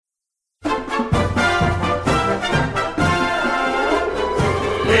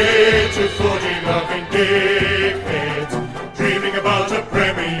dickheads, dreaming about a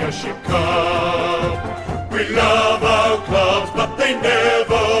Premiership Cup. We love our clubs, but they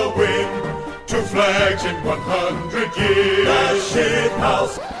never win. 2 flags in 100 years. That shit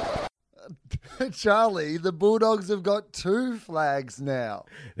house. Charlie, the Bulldogs have got 2 flags now.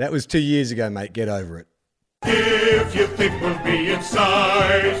 That was 2 years ago, mate. Get over it. If you think we'll be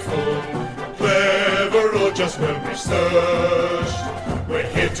insightful, clever, or just well-researched, we're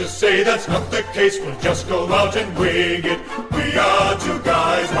here to say that's not the case. We'll just go out and wing it. We are 2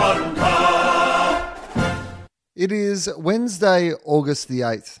 guys, 1 cup. It is Wednesday, August the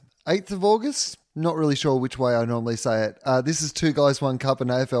 8th. 8th of August? Not really sure which way I normally say it. This is 2 Guys, 1 Cup, an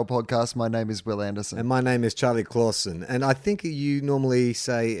AFL podcast. My name is Will Anderson. And my name is Charlie Clausen. And I think you normally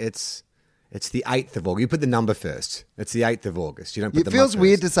say it's the 8th of August. You put the number first. It's the 8th of August. You don't put the month It feels first.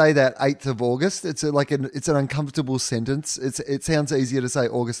 weird to say that 8th of August. It's it's an uncomfortable sentence. It sounds easier to say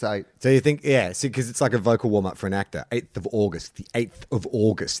August 8th. So you think, yeah, because it's like a vocal warm-up for an actor. 8th of August, the 8th of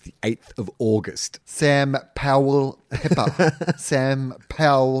August, the 8th of August. Sam Powell Pepper. Sam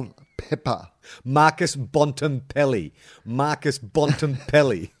Powell Pepper. Marcus Bontempelli. Marcus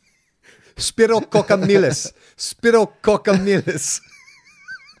Bontempelli. Spiro Cocamillis. Spiro Cocamillis.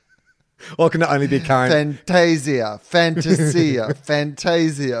 Or can it only be current? Fantasia. Fantasia.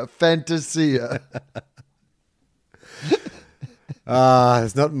 Fantasia. Fantasia.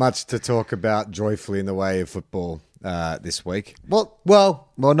 There's not much to talk about joyfully in the way of football this week. Well,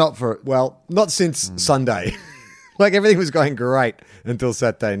 not for... Well, not since Sunday. Like everything was going great until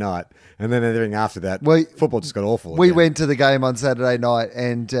Saturday night. And then everything after that, football just got awful. We again. went to the game on Saturday night,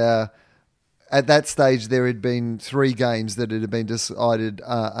 and at that stage there had been 3 games that had been decided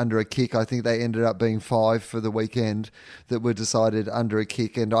under a kick. I think they ended up being 5 for the weekend that were decided under a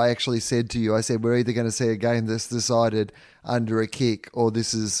kick. And I actually said to you, we're either going to see a game that's decided under a kick or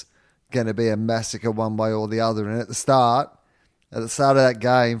this is going to be a massacre one way or the other. And at the start of that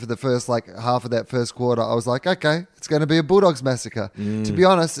game, for the first half of that first quarter, I was like, okay, it's going to be a Bulldogs massacre. To be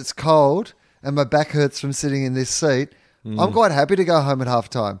honest, it's cold and my back hurts from sitting in this seat. I'm quite happy to go home at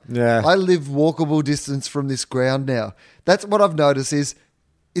halftime. Yeah. I live walkable distance from this ground now. That's what I've noticed is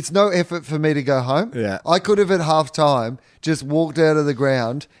it's no effort for me to go home. Yeah. I could have at halftime just walked out of the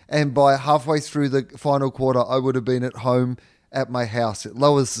ground, and by halfway through the final quarter, I would have been at home at my house. It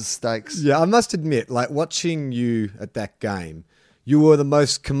lowers the stakes. Yeah, I must admit, watching you at that game, you were the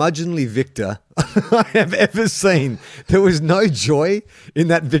most curmudgeonly victor I have ever seen. There was no joy in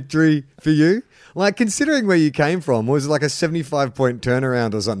that victory for you. Considering where you came from, was like a 75-point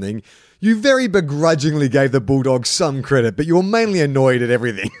turnaround or something. You very begrudgingly gave the Bulldogs some credit, but you were mainly annoyed at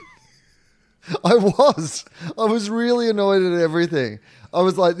everything. I was really annoyed at everything. I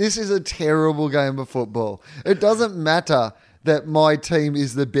was like, this is a terrible game of football. It doesn't matter that my team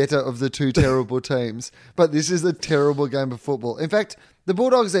is the better of the 2 terrible teams, but this is a terrible game of football. In fact, the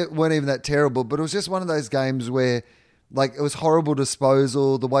Bulldogs weren't even that terrible, but it was just one of those games where it was horrible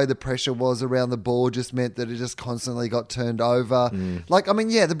disposal. The way the pressure was around the ball just meant that it just constantly got turned over.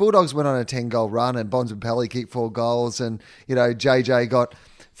 The Bulldogs went on a 10-goal run and Bontempelli kicked 4 goals and, JJ got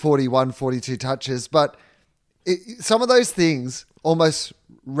 41, 42 touches. But some of those things almost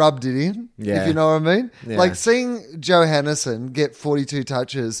rubbed it in, if you know what I mean. Yeah. Seeing Joe Hannison get 42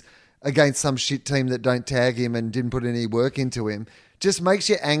 touches against some shit team that don't tag him and didn't put any work into him just makes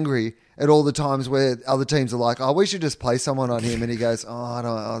you angry at all the times where other teams are like, oh, we should just play someone on him. And he goes,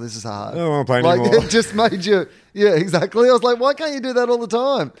 this is hard. I don't want to play anymore. It just made you, yeah, exactly. I was like, why can't you do that all the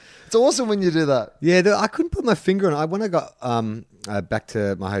time? It's awesome when you do that. Yeah, I couldn't put my finger on it. When I got back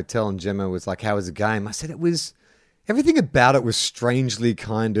to my hotel and Gemma was like, how was the game? I said everything about it was strangely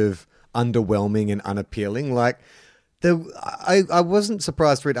kind of underwhelming and unappealing. I wasn't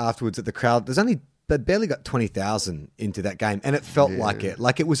surprised to read afterwards that the crowd, they barely got 20,000 into that game, and it felt like it.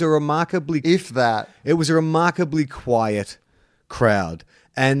 It was a remarkably... If that. It was a remarkably quiet crowd,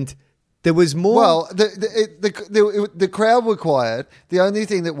 and there was more... Well, the crowd were quiet. The only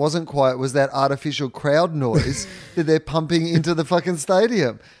thing that wasn't quiet was that artificial crowd noise that they're pumping into the fucking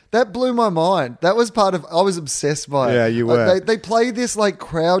stadium. That blew my mind. That was part of... I was obsessed by it. Yeah, you were. They played this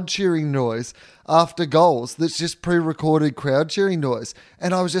crowd cheering noise after goals that's just pre-recorded crowd cheering noise.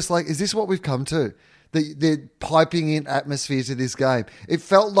 And I was just like, is this what we've come to? They're piping in atmosphere to this game. It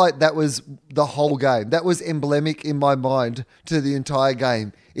felt like that was the whole game. That was emblematic in my mind to the entire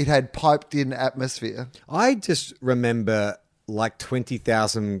game. It had piped in atmosphere. I just remember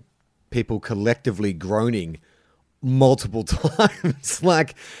 20,000 people collectively groaning multiple times.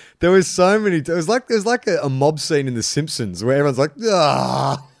 There was so many. It was like a mob scene in The Simpsons where everyone's like,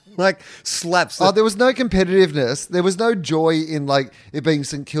 ah. Slaps. There was no competitiveness. There was no joy in it being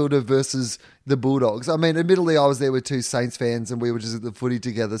St Kilda versus the Bulldogs. I mean, admittedly, I was there with two Saints fans and we were just at the footy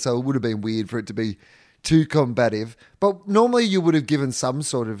together, so it would have been weird for it to be too combative. But normally you would have given some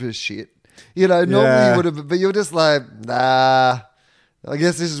sort of a shit. You know, normally you would have, but you're just like, nah, I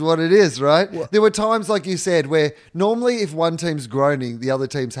guess this is what it is, right? There were times, like you said, where normally if one team's groaning, the other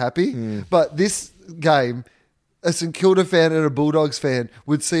team's happy. But this game, a St Kilda fan and a Bulldogs fan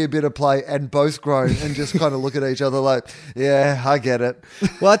would see a bit of play and both groan and just kind of look at each other like, yeah, I get it.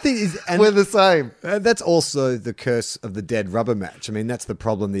 Well, I think we're the same. That's also the curse of the dead rubber match. I mean, that's the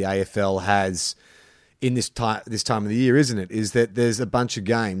problem the AFL has in this time of the year, isn't it? Is that there's a bunch of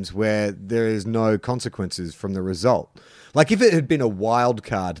games where there is no consequences from the result. Like if it had been a wild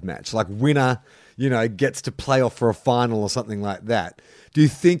card match, like winner, gets to play off for a final or something like that. Do you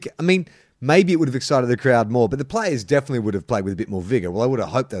think? I mean, maybe it would have excited the crowd more, but the players definitely would have played with a bit more vigour. Well, I would have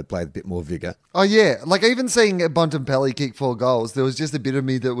hoped they'd play with a bit more vigour. Oh, yeah. Like, even seeing Bontempelli kick 4 goals, there was just a bit of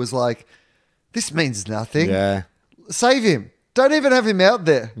me that was like, this means nothing. Yeah. Save him. Don't even have him out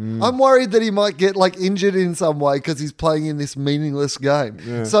there. I'm worried that he might get, injured in some way because he's playing in this meaningless game.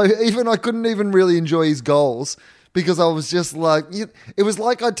 Yeah. So I couldn't even really enjoy his goals because I was just like, it was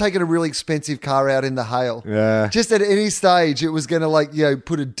like I'd taken a really expensive car out in the hail. Yeah. Just at any stage, it was going to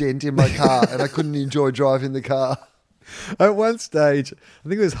put a dent in my car and I couldn't enjoy driving the car. At one stage, I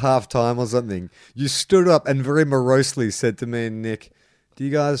think it was half-time or something, you stood up and very morosely said to me and Nick, do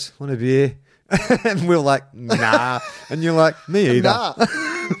you guys want a beer? And we were like, nah. And you're like, me either. Nah.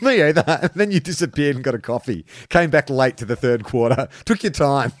 Me either. And then you disappeared and got a coffee. Came back late to the third quarter. Took your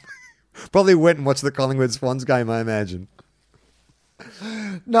time. Probably went and watched the Collingwood Swans game, I imagine.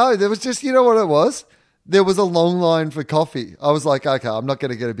 No, there was just, you know what it was? There was a long line for coffee. I was like, okay, I'm not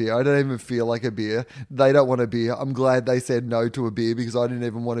going to get a beer. I don't even feel like a beer. They don't want a beer. I'm glad they said no to a beer because I didn't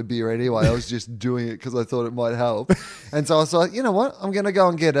even want a beer anyway. I was just doing it because I thought it might help. And so I was like, you know what? I'm going to go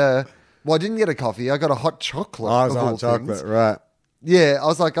and get I didn't get a coffee. I got a hot chocolate. Oh, it was a hot chocolate, right. Yeah, I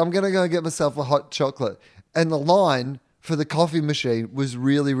was like, I'm going to go and get myself a hot chocolate. And the line for the coffee machine was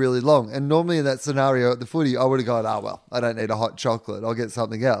really, really long. And normally in that scenario at the footy, I would have gone, well, I don't need a hot chocolate. I'll get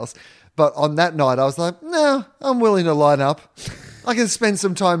something else. But on that night, I was like, no, I'm willing to line up. I can spend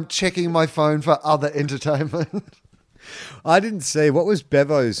some time checking my phone for other entertainment. I didn't see. What was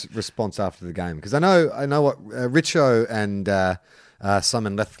Bevo's response after the game? Because I know what Richo and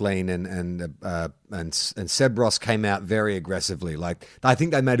Simon Lethlean and Seb Ross came out very aggressively. Like, I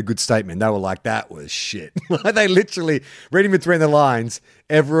think they made a good statement. They were like, that was shit. Like, they literally, reading between the lines,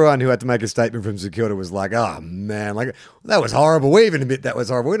 everyone who had to make a statement from St Kilda was like, oh man, like, that was horrible. We even admit that was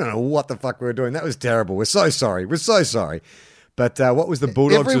horrible. We don't know what the fuck we were doing. That was terrible. We're so sorry. We're so sorry. But what was the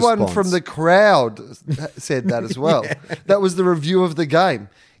Bulldogs' Everyone response? from the crowd said that as well. Yeah. That was the review of the game.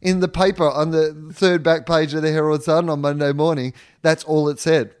 In the paper on the third back page of the Herald Sun on Monday morning, that's all it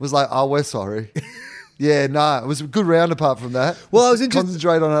said. Was like, oh, we're sorry. Yeah, it was a good round apart from that. Well, I was interested.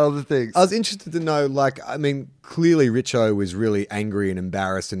 Concentrate on other things. I was interested to know, clearly Richo was really angry and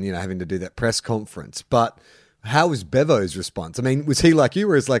embarrassed and, having to do that press conference. But how was Bevo's response? I mean, was he like you,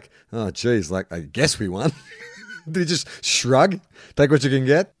 where it's like, oh, geez, I guess we won? Did he just shrug? Take what you can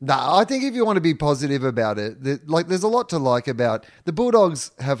get? No, I think if you want to be positive about it, there's a lot to like about the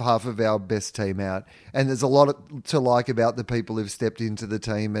Bulldogs have half of our best team out, and there's a lot to like about the people who've stepped into the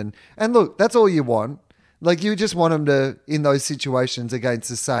team. And look, that's all you want. Like, you just want them to, in those situations against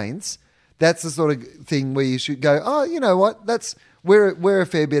the Saints, that's the sort of thing where you should go, oh, you know what? We're a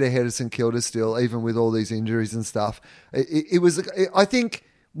fair bit ahead of St Kilda still, even with all these injuries and stuff. I think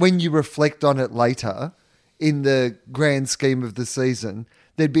when you reflect on it later, in the grand scheme of the season,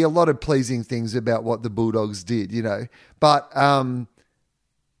 there'd be a lot of pleasing things about what the Bulldogs did, But on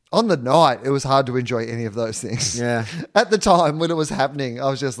the night, it was hard to enjoy any of those things. Yeah. At the time when it was happening, I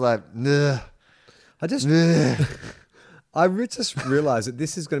was just like, ugh. I just realised that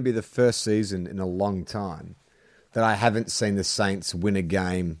this is going to be the first season in a long time that I haven't seen the Saints win a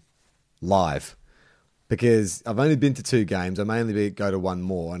game live. Because I've only been to 2 games. I may only go to one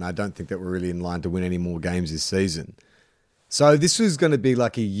more, and I don't think that we're really in line to win any more games this season. So this was going to be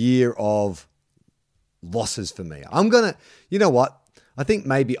like a year of losses for me. I'm going to, you know what? I think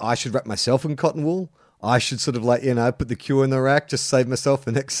maybe I should wrap myself in cotton wool. I should sort of put the cue in the rack, just save myself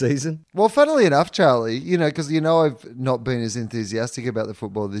for next season. Well, funnily enough, Charlie, because I've not been as enthusiastic about the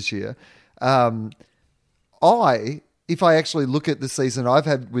football this year. If I actually look at the season I've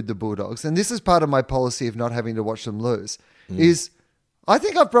had with the Bulldogs, and this is part of my policy of not having to watch them lose, is I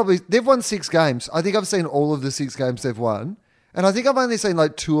think they've won 6 games. I think I've seen all of the 6 games they've won. And I think I've only seen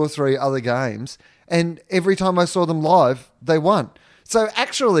 2 or 3 other games. And every time I saw them live, they won. So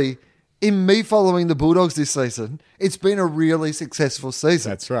actually, in me following the Bulldogs this season, it's been a really successful season.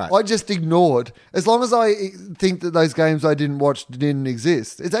 That's right. I just ignored, as long as I think that those games I didn't watch didn't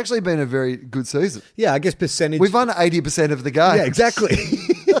exist, it's actually been a very good season. Yeah, I guess percentage. We've won 80% of the games. Yeah, exactly.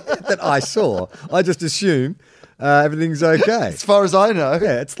 That I saw. I just assume everything's okay. As far as I know.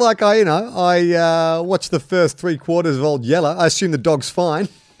 Yeah, it's like I watched the first 3 quarters of Old Yeller. I assume the dog's fine.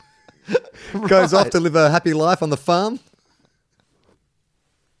 Goes off to live a happy life on the farm.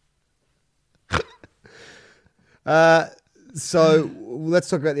 So let's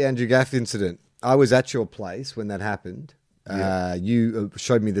talk about the Andrew Gaff incident. I was at your place when that happened. Yeah. You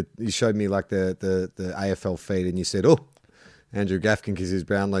showed me like the AFL feed, and you said, "Oh, Andrew Gaff can kiss his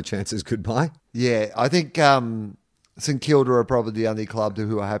Brownlow chances goodbye." Yeah, I think St Kilda are probably the only club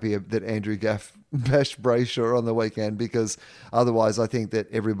who are happy that Andrew Gaff bashed Brayshaw on the weekend, because otherwise I think that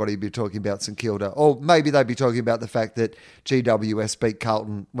everybody would be talking about St Kilda. Or maybe they'd be talking about the fact that GWS beat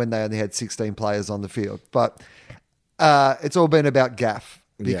Carlton when they only had 16 players on the field. But it's all been about Gaff,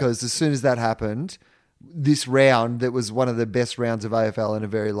 because as soon as that happened, this round, that was one of the best rounds of AFL in a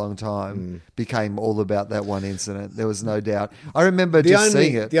very long time, became all about that one incident. There was no doubt. I remember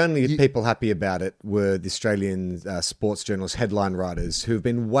seeing it. The only people happy about it were the Australian sports journalists, headline writers, who've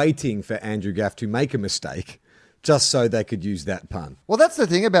been waiting for Andrew Gaff to make a mistake just so they could use that pun. Well, that's the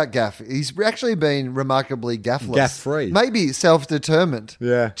thing about Gaff. He's actually been remarkably gaffless. Gaff-free. Maybe self-determined.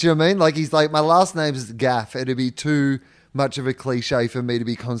 Yeah. Do you know what I mean? Like, he's like, my last name's Gaff. It'd be too much of a cliche for me to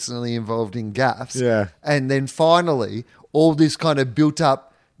be constantly involved in gaffs. Yeah. And then finally, all this kind of built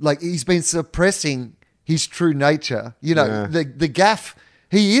up, like, he's been suppressing his true nature. You know, the gaff,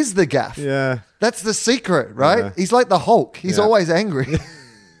 he is the gaff. Yeah. That's the secret, right? Yeah. He's like the Hulk. He's always angry.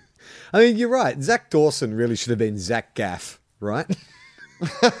 I mean, you're right. Zach Dawson really should have been Zach Gaff, right?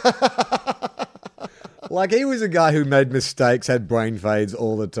 Like, he was a guy who made mistakes, had brain fades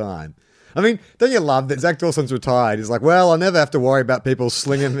all the time. I mean, don't you love that Zach Dawson's retired? He's like, well, I'll never have to worry about people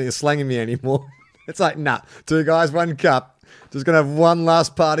slanging me anymore. It's like, nah, 2 guys, 1 cup. Just going to have one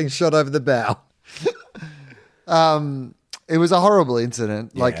last parting shot over the bow. It was a horrible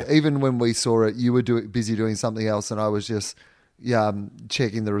incident. Yeah. Like, even when we saw it, you were busy doing something else, and I was just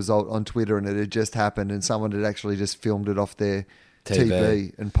checking the result on Twitter, and it had just happened, and someone had actually just filmed it off their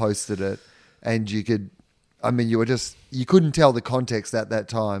TV and posted it. And you couldn't tell the context at that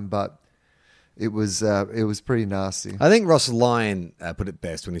time, but it was pretty nasty. I think Ross Lyon put it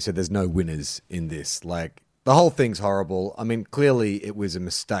best when he said there's no winners in this. Like, the whole thing's horrible. I mean, clearly it was a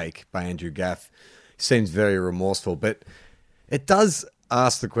mistake by Andrew Gaff. He seems very remorseful, but it does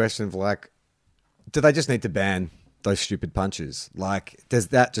ask the question of, like, do they just need to ban those stupid punches? Like, does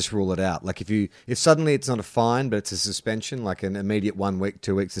that just rule it out? Like, if suddenly it's not a fine, but it's a suspension, like an immediate 1 week,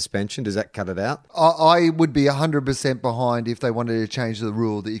 2 week suspension, does that cut it out? I would be 100% behind if they wanted to change the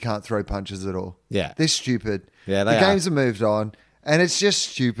rule that you can't throw punches at all. Yeah. They're stupid. Yeah, they The are. games have moved on, and it's just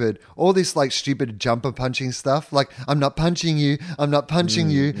stupid. All this, like, stupid jumper punching stuff. Like, I'm not punching you. I'm not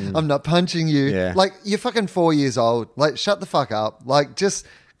punching you. I'm not punching you. Yeah. Like, you're fucking 4 years old. Like, shut the fuck up. Like, just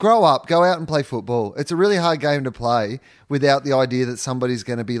grow up, go out and play football. It's a really hard game to play without the idea that somebody's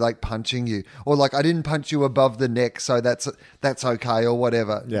going to be, like, punching you, or like, I didn't punch you above the neck, so that's okay, or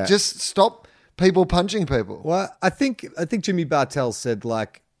whatever. Yeah. Just stop people punching people. Well, I think Jimmy Bartell said,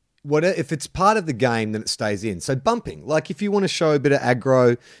 like, if it's part of the game, then it stays in. So bumping, like, if you want to show a bit of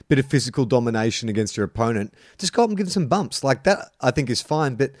aggro, bit of physical domination against your opponent, just go up and give them some bumps. Like, that I think is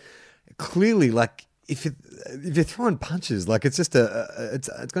fine. But clearly, like, if you're throwing punches, like, it's just it's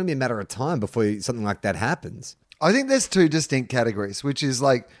going to be a matter of time before something like that happens. I think there's 2 distinct categories, which is,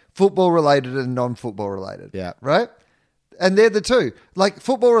 like, football related and non-football related. Yeah. Right? And they're the 2. Like,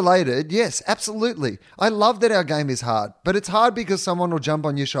 football related, yes, absolutely. I love that our game is hard, but it's hard because someone will jump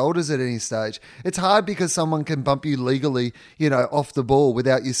on your shoulders at any stage. It's hard because someone can bump you legally, off the ball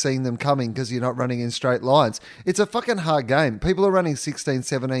without you seeing them coming because you're not running in straight lines. It's a fucking hard game. People are running 16,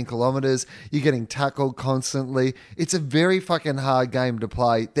 17 kilometers. You're getting tackled constantly. It's a very fucking hard game to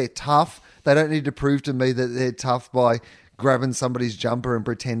play. They're tough. They don't need to prove to me that they're tough by grabbing somebody's jumper and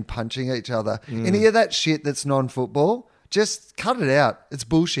pretend punching each other. Any of that shit that's non-football, just cut it out. It's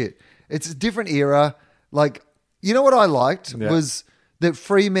bullshit. It's a different era. Like, you know what I liked was that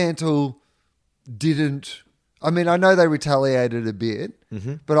Fremantle didn't... I mean, I know they retaliated a bit,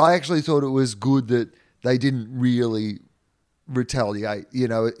 but I actually thought it was good that they didn't really retaliate,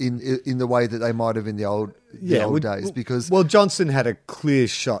 in the way that they might have in the old days. Because Johnson had a clear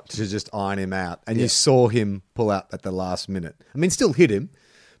shot to just iron him out, and you saw him pull out at the last minute. I mean, still hit him,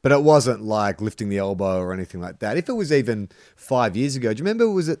 but it wasn't like lifting the elbow or anything like that. If it was even 5 years ago, do you remember,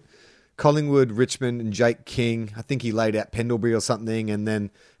 was it Collingwood, Richmond, and Jake King. I think he laid out Pendlebury or something, and then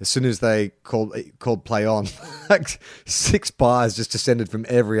as soon as they called play on, like 6 bars just descended from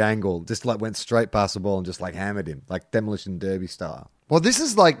every angle, just like went straight past the ball and just like hammered him, like demolition derby style. Well, this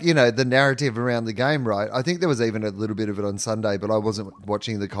is like, the narrative around the game, right? I think there was even a little bit of it on Sunday, but I wasn't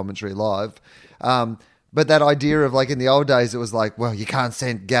watching the commentary live. But that idea of like in the old days, it was like, well, you can't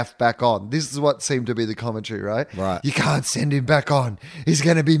send Gaff back on. This is what seemed to be the commentary, right? Right. You can't send him back on. He's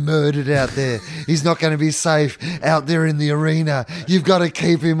going to be murdered out there. He's not going to be safe out there in the arena. You've got to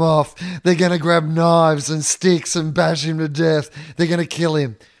keep him off. They're going to grab knives and sticks and bash him to death. They're going to kill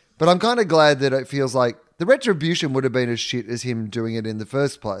him. But I'm kind of glad that it feels like the retribution would have been as shit as him doing it in the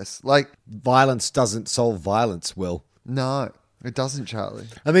first place. Like, Violence doesn't solve violence, Will. no. It doesn't, Charlie.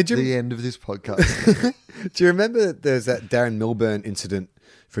 I mean, the end of this podcast. Do you remember there's that Darren Milburn incident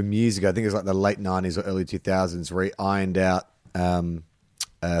from years ago? I think it was like the late 90s or early 2000s where he ironed out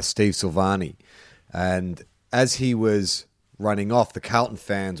Steve Silvani. And as he was running off, the Carlton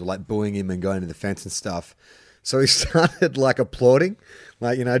fans were like booing him and going to the fence and stuff. So he started like applauding,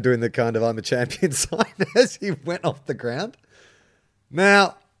 like, doing the kind of I'm a champion sign as he went off the ground.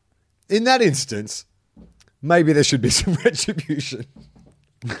 Now, in that instance, maybe there should be some retribution.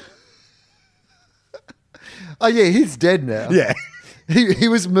 Oh, yeah, he's dead now. Yeah. He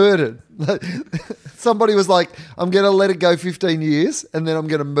was murdered. Somebody was like, I'm going to let it go 15 years and then I'm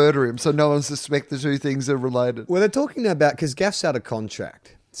going to murder him so no one suspects the two things are related. Well, they're talking about, because Gaff's out of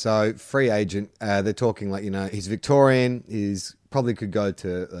contract, so free agent, they're talking like, he's Victorian, he's probably could go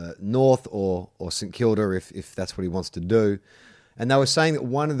to North or St Kilda if that's what he wants to do. And they were saying that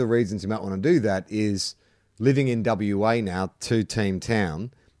one of the reasons you might want to do that is living in WA now, 2-team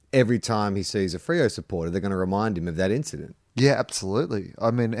town, every time he sees a Freo supporter, they're going to remind him of that incident. Yeah, absolutely.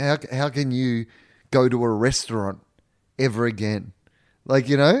 I mean, how can you go to a restaurant ever again? Like,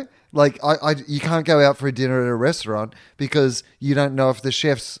 you can't go out for a dinner at a restaurant because you don't know if the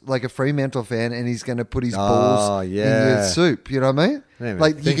chef's like a Fremantle fan and he's going to put his balls in your soup. You know what I mean?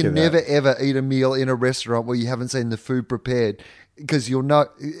 Like, you can never, ever eat a meal in a restaurant where you haven't seen the food prepared. Because you'll know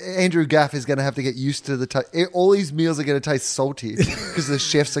Andrew Gaff is going to have to get used to the taste. All his meals are going to taste salty because the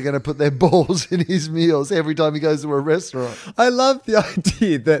chefs are going to put their balls in his meals every time he goes to a restaurant. I love the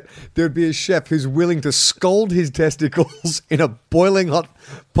idea that there would be a chef who's willing to scald his testicles in a boiling hot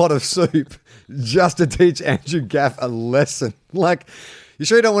pot of soup just to teach Andrew Gaff a lesson. Like, you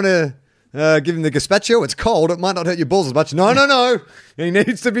sure you don't want to give him the gazpacho? It's cold. It might not hurt your balls as much. No. He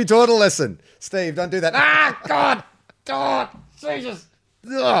needs to be taught a lesson. Steve, don't do that. God. Jesus.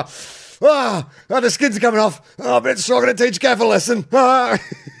 The skin's coming off. But it's still going to teach Gaff a lesson.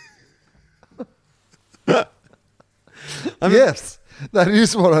 Yes, that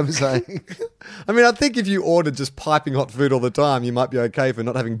is what I'm saying. I mean, I think if you ordered just piping hot food all the time, you might be okay for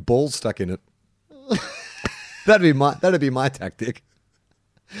not having balls stuck in it. That'd be my tactic.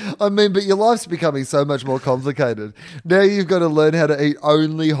 I mean, but your life's becoming so much more complicated. Now you've got to learn how to eat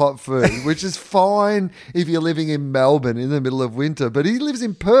only hot food, which is fine if you're living in Melbourne in the middle of winter. But he lives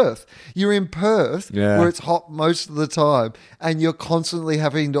in Perth. You're in Perth where it's hot most of the time and you're constantly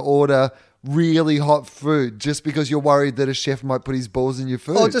having to order really hot food just because you're worried that a chef might put his balls in your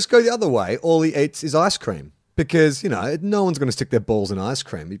food. Or just go the other way. All he eats is ice cream. Because, no one's going to stick their balls in ice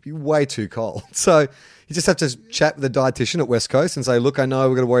cream. It'd be way too cold. So you just have to chat with the dietitian at West Coast and say, look, I know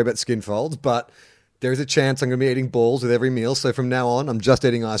we're going to worry about skin folds, but there is a chance I'm going to be eating balls with every meal. So from now on, I'm just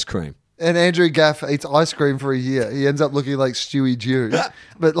eating ice cream. And Andrew Gaff eats ice cream for a year. He ends up looking like Stewie Dew.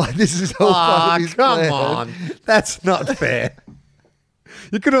 But this is all part of his plan. Come on. That's not fair.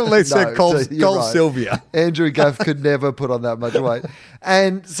 You could have at least said Cole right. Sylvia. Andrew Gaff could never put on that much weight.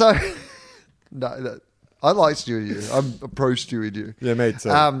 And so, no, I like Stewie Dew. I'm a pro Stewie Dew. Yeah, me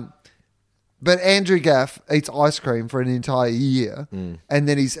too. But Andrew Gaff eats ice cream for an entire year, and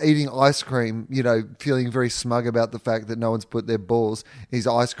then he's eating ice cream, feeling very smug about the fact that no one's put their balls in his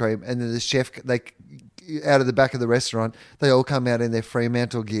ice cream. And then the chef, out of the back of the restaurant, they all come out in their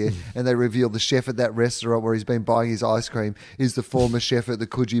Fremantle gear and they reveal the chef at that restaurant where he's been buying his ice cream is the former chef at the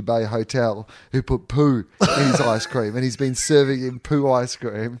Coogee Bay Hotel who put poo in his ice cream, and he's been serving him poo ice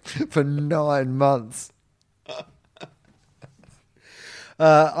cream for 9 months.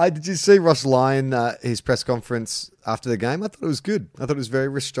 Did you see Ross Lyon, his press conference after the game? I thought it was good. I thought it was very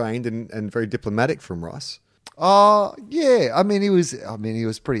restrained and very diplomatic from Ross. Yeah. I mean, he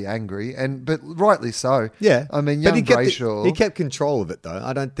was pretty angry, but rightly so. Yeah. I mean, young Brayshaw. He kept control of it, though.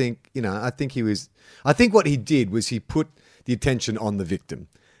 I don't think, I think what he did was he put the attention on the victim.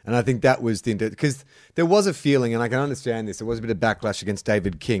 And I think that was because there was a feeling, and I can understand this, there was a bit of backlash against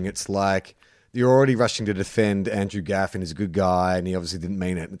David King. It's like, you're already rushing to defend Andrew Gaff, and he's a good guy, and he obviously didn't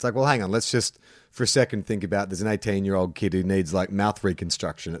mean it. It's like, well, hang on, let's just for a second think about there's an 18-year-old kid who needs like mouth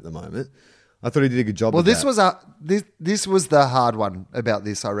reconstruction at the moment. I thought he did a good job. Well, of that. this was the hard one about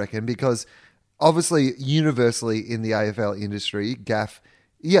this, I reckon, because obviously universally in the AFL industry, Gaff,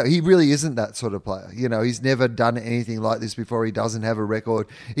 yeah, he really isn't that sort of player. You know, he's never done anything like this before. He doesn't have a record.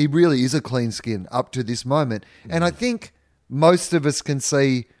 He really is a clean skin up to this moment. And I think most of us can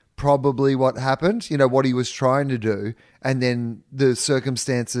see probably what happened, you know, what he was trying to do, and then the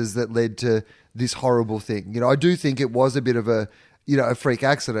circumstances that led to this horrible thing. You know, I do think it was a bit of a freak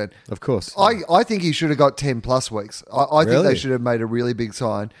accident. Of course. I think he should have got 10 plus weeks. I think Really? they should have made a really big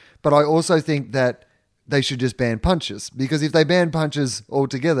sign. But I also think that they should just ban punches, because if they ban punches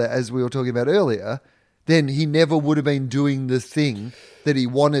altogether, as we were talking about earlier, then he never would have been doing the thing that he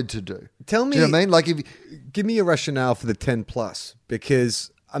wanted to do. Tell me, Do you know what I mean? Like give me a rationale for the 10 plus,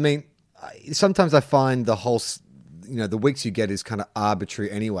 because I mean, sometimes I find the whole, the weeks you get is kind of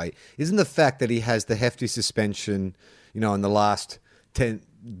arbitrary anyway. Isn't the fact that he has the hefty suspension, in the last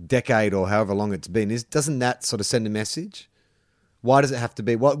decade or however long it's been, doesn't that sort of send a message? Why does it have to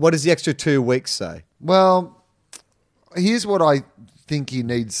be? What does the extra 2 weeks say? Well, here's what I think he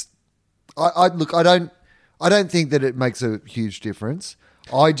needs. I don't think that it makes a huge difference.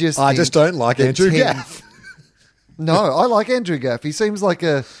 I just don't like the Andrew 10 Gaff. No, I like Andrew Gaff. He seems like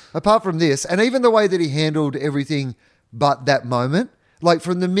apart from this, and even the way that he handled everything but that moment, like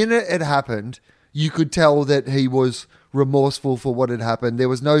from the minute it happened, you could tell that he was remorseful for what had happened. There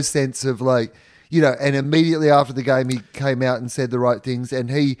was no sense of like, and immediately after the game, he came out and said the right things, and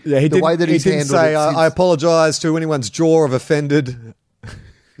the way that he's handled say, it. I apologise to anyone's jaw of offended.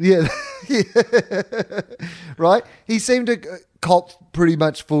 Yeah. Right? He seemed to cop pretty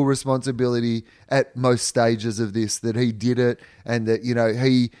much full responsibility at most stages of this, that he did it, and that,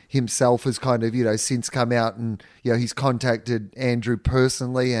 he himself has kind of, since come out and, he's contacted Andrew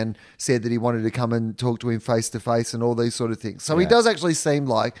personally and said that he wanted to come and talk to him face to face and all these sort of things. So he does actually seem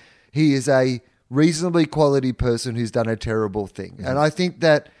like he is a reasonably quality person who's done a terrible thing. Mm-hmm. And I think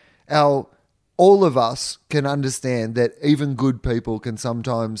that all of us can understand that even good people can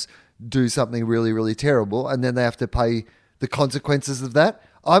sometimes do something really, really terrible, and then they have to pay the consequences of that.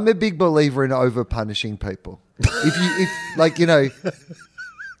 I'm a big believer in over punishing people.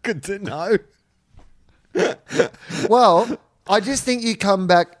 Good to know. Well, I just think you come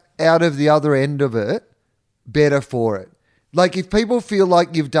back out of the other end of it better for it. Like if people feel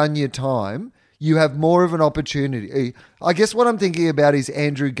like you've done your time, you have more of an opportunity. I guess what I'm thinking about is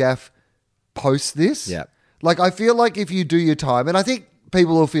Andrew Gaff post this. Yeah. Like I feel like if you do your time, and I think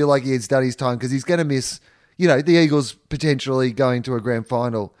people will feel like he's done his time because he's going to miss, the Eagles potentially going to a grand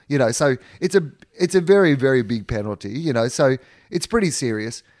final, so it's a very, very big penalty, so it's pretty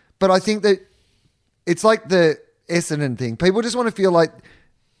serious. But I think that it's like the Essendon thing. People just want to feel like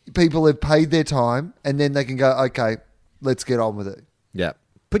people have paid their time and then they can go, okay, let's get on with it. Yeah.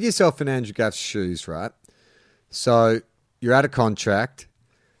 Put yourself in Andrew Gaff's shoes, right? So you're out of contract.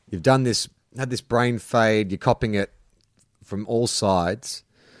 You've had this brain fade. You're copping it from all sides.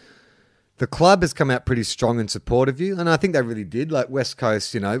 The club has come out pretty strong in support of you, and I think they really did. Like West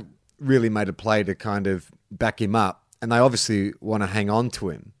Coast, really made a play to kind of back him up, and they obviously want to hang on to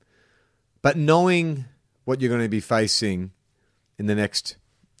him. But knowing what you're going to be facing in the next,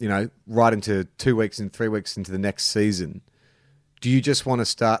 right into 2 weeks and 3 weeks into the next season, do you just want to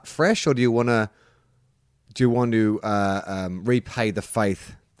start fresh, or do you want to repay the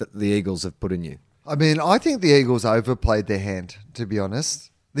faith that the Eagles have put in you? I mean, I think the Eagles overplayed their hand, to be honest.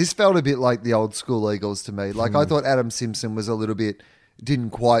 This felt a bit like the old school Eagles to me. Like I thought Adam Simpson was didn't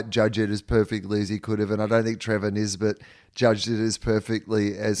quite judge it as perfectly as he could have, and I don't think Trevor Nisbet judged it as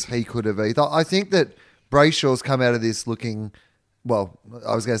perfectly as he could have either. I think that Brayshaw's come out of this looking, well,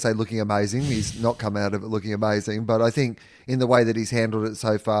 I was going to say looking amazing. He's not come out of it looking amazing, but I think in the way that he's handled it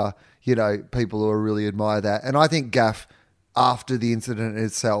so far, people will really admire that. And I think Gaff, after the incident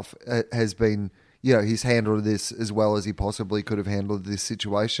itself, has been, he's handled this as well as he possibly could have handled this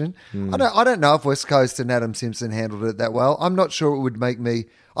situation. I don't know if West Coast and Adam Simpson handled it that well. I'm not sure it would make me.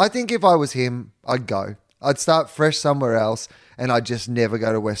 I think if I was him, I'd go. I'd start fresh somewhere else, and I'd just never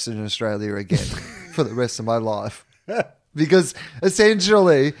go to Western Australia again for the rest of my life. Because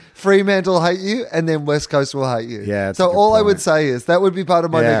essentially, Fremantle will hate you, and then West Coast will hate you. Yeah. So all I would say is that would be part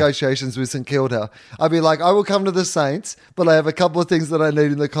of my negotiations with St Kilda. I'd be like, I will come to the Saints, but I have a couple of things that I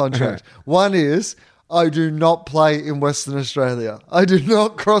need in the contract. One is I do not play in Western Australia. I do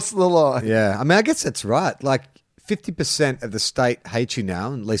not cross the line. Yeah. I mean, I guess that's right. Like 50% of the state hates you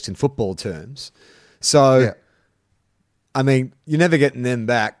now, at least in football terms. So, I mean, you're never getting them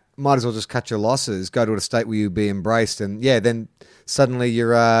back. might as well just cut your losses, go to a state where you be embraced, and then suddenly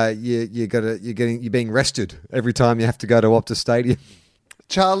you're being rested every time you have to go to Optus Stadium.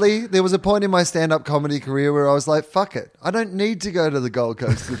 Charlie, there was a point in my stand-up comedy career where I was like, fuck it. I don't need to go to the Gold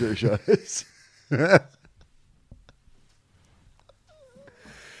Coast to do shows.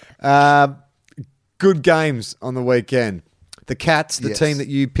 Good games on the weekend. The Cats, the Yes. team that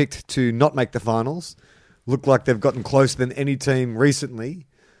you picked to not make the finals, look like they've gotten closer than any team recently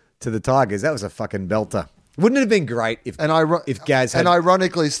to the Tigers. That was a fucking belter. Wouldn't it have been great if Gaz had... And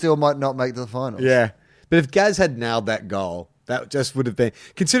ironically still might not make the finals. Yeah. But if Gaz had nailed that goal, that just would have been...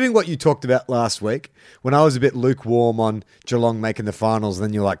 Considering what you talked about last week, when I was a bit lukewarm on Geelong making the finals,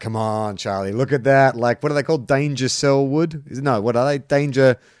 then you're like, come on, Charlie, look at that. Like, what are they called? Danger Selwood? No, what are they?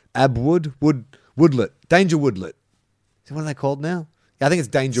 Danger Abwood? Woodlet. Danger Woodlet. So what are they called now? Yeah, I think it's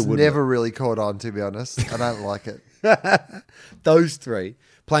Danger It's Woodlet. never really caught on, to be honest. I don't like it. Those three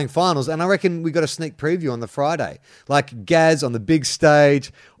playing finals, and I reckon we got a sneak preview on the Friday. Like Gaz on the big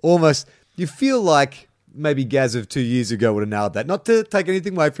stage, almost, you feel like maybe Gaz of 2 years ago would have nailed that. Not to take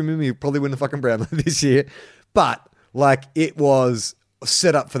anything away from him, he'll probably win the fucking Brownlow this year, but like it was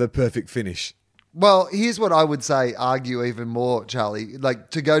set up for the perfect finish. Well, here's what I would say, argue even more, Charlie.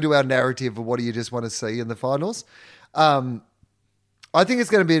 Like, to go to our narrative of what do you just want to see in the finals, I think it's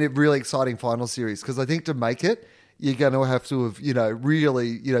going to be a really exciting final series because I think to make it, you're going to have to have,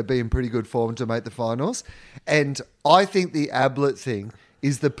 really, be in pretty good form to make the finals. And I think the Ablett thing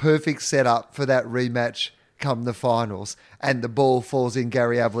is the perfect setup for that rematch come the finals, and the ball falls in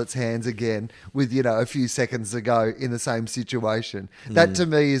Gary Ablett's hands again with, a few seconds to go in the same situation. That to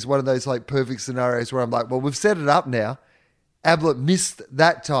me is one of those like perfect scenarios where I'm like, well, we've set it up now. Ablett missed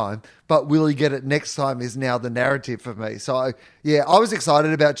that time, but will he get it next time is now the narrative for me. So, I was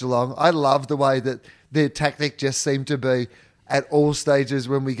excited about Geelong. I love the way that their tactic just seemed to be at all stages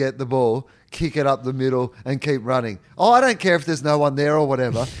when we get the ball, kick it up the middle and keep running. Oh, I don't care if there's no one there or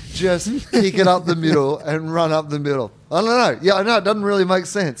whatever. Just kick it up the middle and run up the middle. I don't know. Yeah, I know it doesn't really make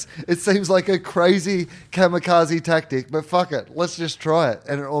sense. It seems like a crazy kamikaze tactic, but fuck it. Let's just try it.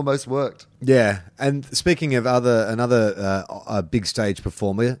 And it almost worked. Yeah, and speaking of another big stage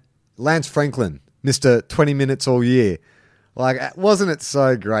performer, Lance Franklin, Mr. 20 minutes all year. Like, wasn't it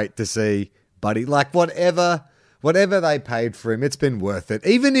so great to see, buddy? Like, whatever they paid for him, it's been worth it.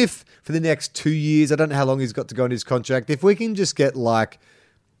 Even if for the next 2 years, I don't know how long he's got to go in his contract, if we can just get like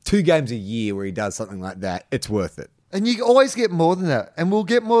 2 games a year where he does something like that, it's worth it. And you always get more than that. And we'll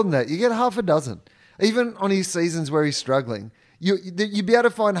get more than that. You get half a dozen. Even on his seasons where he's struggling. You'd be able to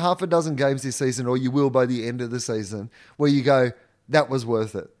find half a dozen games this season, or you will by the end of the season, where you go, that was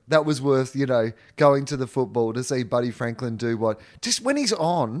worth it. That was worth, going to the football to see Buddy Franklin do what. Just when he's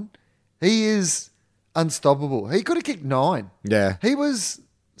on, he is unstoppable. He could have kicked 9. Yeah. He was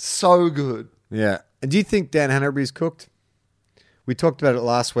so good. Yeah. And do you think Dan Hanbury's cooked? We talked about it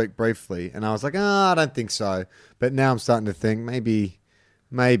last week briefly, and I was like, I don't think so. But now I'm starting to think maybe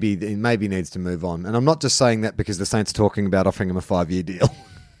he needs to move on. And I'm not just saying that because the Saints are talking about offering him a 5-year deal.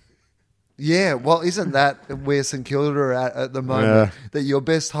 Yeah, well, isn't that where St Kilda are at the moment? Yeah. That your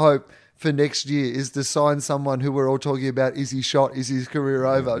best hope for next year is to sign someone who we're all talking about, is his career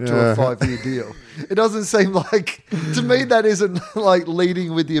over, to a 5-year deal. It doesn't seem like, to me, that isn't like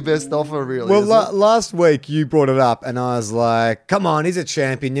leading with your best offer, really. Well, last week you brought it up, and I was like, come on, he's a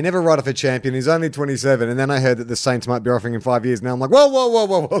champion. You never write off a champion. He's only 27. And then I heard that the Saints might be offering him 5 years. Now I'm like,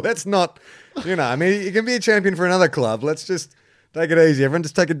 whoa. That's not, I mean, you can be a champion for another club. Let's just take it easy. Everyone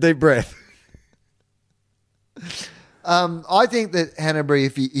just take a deep breath. I think that Hanbury,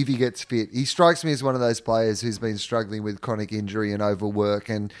 if he gets fit, he strikes me as one of those players who's been struggling with chronic injury and overwork,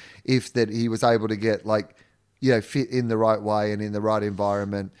 and if that he was able to get fit in the right way and in the right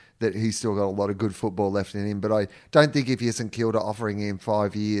environment, that he's still got a lot of good football left in him. But I don't think if you're St Kilda, offering him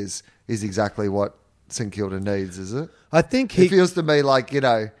 5 years is exactly what St Kilda needs, is it? I think it feels to me like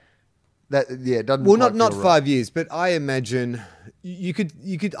that doesn't. Well, quite not feel 5 years, but I imagine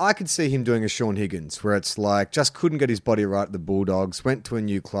I could see him doing a Sean Higgins, where it's like just couldn't get his body right at the Bulldogs, went to a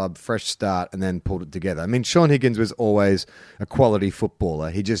new club, fresh start, and then pulled it together. I mean, Sean Higgins was always a quality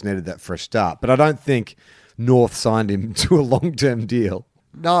footballer. He just needed that fresh start. But I don't think North signed him to a long-term deal.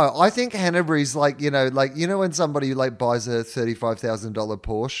 No, I think Hanbury's like when somebody buys a $35,000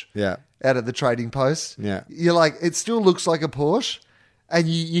 Porsche, out of the trading post, you're like, it still looks like a Porsche. And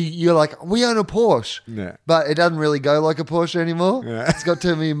you're like, we own a Porsche. Yeah. But it doesn't really go like a Porsche anymore. Yeah. It's got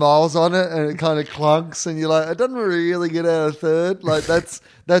too many miles on it and it kind of clunks. And you're like, it doesn't really get out of third. Like, that's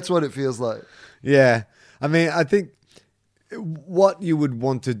what it feels like. Yeah. I mean, I think what you would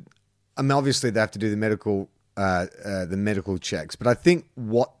want to... I mean, obviously they have to do the medical checks. But I think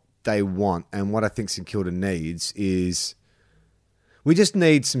what they want and what I think St Kilda needs is we just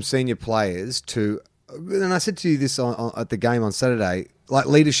need some senior players to, and I said to you this at the game on Saturday, like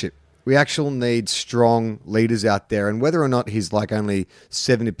leadership. We actually need strong leaders out there, and whether or not he's like only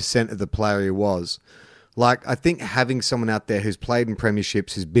 70% of the player he was, like I think having someone out there who's played in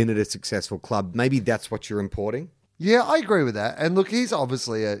premierships, who's been at a successful club, maybe that's what you're importing. Yeah, I agree with that. And look, he's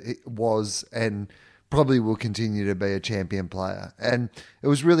obviously was and probably will continue to be a champion player. And it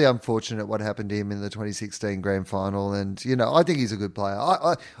was really unfortunate what happened to him in the 2016 grand final. And, you know, I think he's a good player.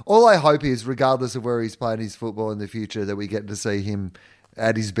 All I hope is, regardless of where he's playing his football in the future, that we get to see him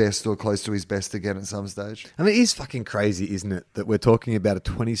at his best or close to his best again at some stage. I mean, it is fucking crazy, isn't it, that we're talking about a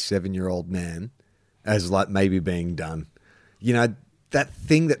 27-year-old man as like maybe being done. You know, that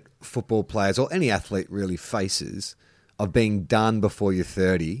thing that football players or any athlete really faces of being done before you're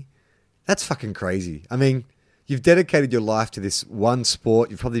 30, that's fucking crazy. I mean, you've dedicated your life to this one sport.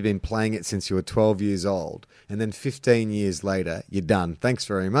 You've probably been playing it since you were 12 years old. And then 15 years later, you're done. Thanks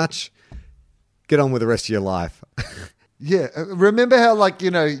very much. Get on with the rest of your life. Yeah. Remember how, like,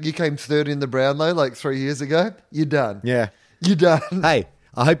 you know, you came third in the Brownlow like 3 years ago? You're done. Yeah. You're done. Hey,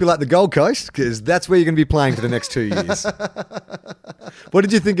 I hope you like the Gold Coast because that's where you're going to be playing for the next 2 years. What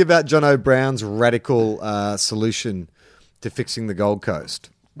did you think about John O'Brown's radical solution to fixing the Gold Coast?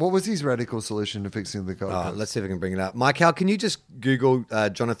 What was his radical solution to fixing the Gold Coast? Let's see if I can bring it up. Mike, Hal, can you just Google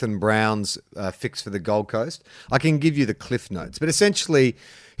Jonathan Brown's fix for the Gold Coast? I can give you the cliff notes. But essentially,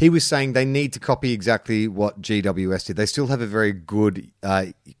 he was saying they need to copy exactly what GWS did. They still have a very good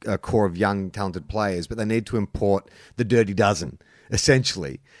core of young, talented players, but they need to import the dirty dozen,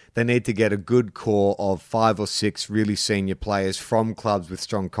 essentially. They need to get a good core of 5 or 6 really senior players from clubs with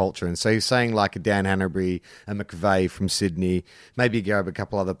strong culture. And so he's saying like a Dan Hanbury, a McVeigh from Sydney, maybe you grab a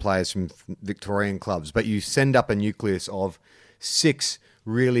couple other players from Victorian clubs, but you send up a nucleus of 6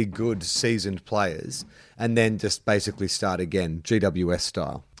 really good seasoned players and then just basically start again, GWS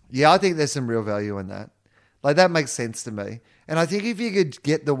style. Yeah, I think there's some real value in that. Like, that makes sense to me. And I think if you could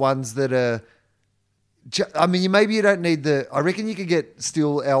get the ones that are... I mean, maybe you don't need the... I reckon you could get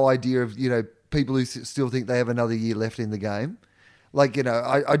still our idea of, you know, people who still think they have another year left in the game. Like, you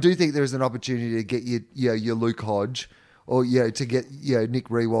know, I do think there's an opportunity to get your Luke Hodge or, you know, to get, you know, Nick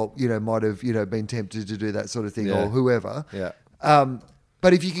Rewalt, you know, might have, you know, been tempted to do that sort of thing or whoever. Yeah.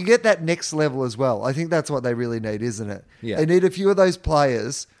 But if you can get that next level as well, I think that's what they really need, isn't it? Yeah. They need a few of those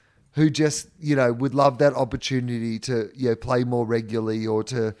players who just, you know, would love that opportunity to, you know, play more regularly or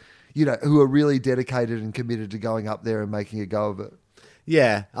to... you know, who are really dedicated and committed to going up there and making a go of it.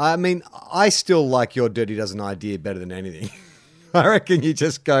 Yeah. I mean, I still like your Dirty Dozen idea better than anything. I reckon you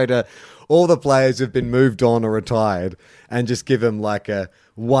just go to all the players who've been moved on or retired and just give them like a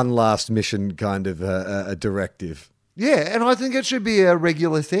one last mission kind of a directive. Yeah, and I think it should be a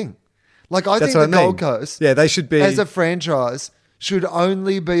regular thing. Like, I think the Gold Coast, yeah, they should be, as a franchise, should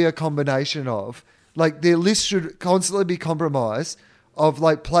only be a combination of, like, their list should constantly be compromised of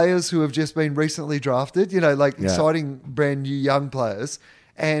like players who have just been recently drafted, you know, like exciting brand new young players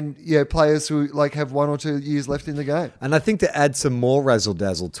and, you know, players who like have 1 or 2 years left in the game. And I think to add some more razzle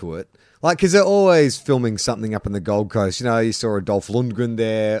dazzle to it, like, because they're always filming something up in the Gold Coast. You know, you saw a Dolph Lundgren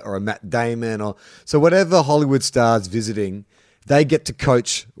there or a Matt Damon or so whatever Hollywood stars visiting, they get to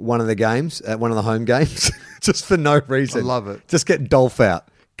coach one of the games at one of the home games just for no reason. I love it. Just get Dolph out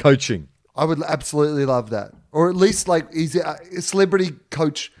coaching. I would absolutely love that. Or at least like he's a celebrity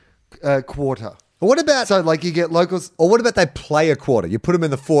coach quarter. Or what about... So like you get locals... Or what about they play a quarter? You put them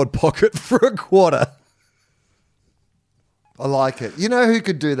in the forward pocket for a quarter. I like it. You know who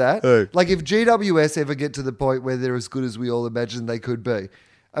could do that? Who? Like if GWS ever get to the point where they're as good as we all imagine they could be.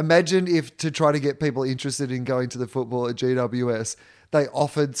 Imagine if to try to get people interested in going to the football at GWS... they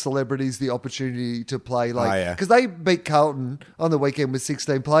offered celebrities the opportunity to play, like, because they beat Carlton on the weekend with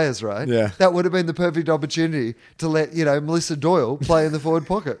 16 players, right? Yeah. That would have been the perfect opportunity to let, you know, Melissa Doyle play in the forward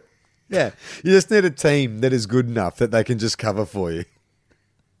pocket. Yeah. You just need a team that is good enough that they can just cover for you.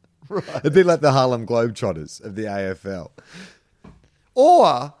 Right. It'd be like the Harlem Globetrotters of the AFL.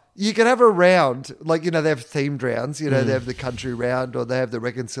 Or you could have a round, like, you know, they have themed rounds, you know, they have the country round or they have the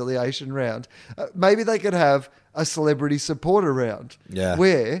reconciliation round. Maybe they could have a celebrity supporter round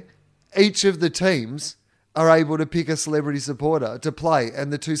where each of the teams are able to pick a celebrity supporter to play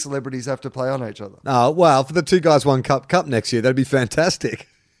and the 2 celebrities have to play on each other. Oh, well, for the 2 guys, 1 cup next year, that'd be fantastic.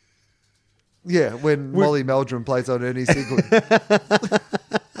 Yeah, when Molly Meldrum plays on Ernie Sigley.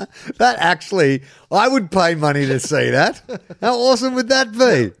 That actually, I would pay money to see that. How awesome would that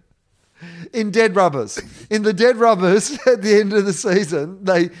be? In Dead Rubbers. In the Dead Rubbers, at the end of the season,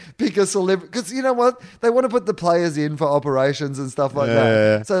 they pick a celebrity. Because you know what? They want to put the players in for operations and stuff like that.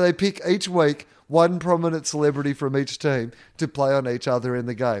 Yeah. So they pick each week one prominent celebrity from each team to play on each other in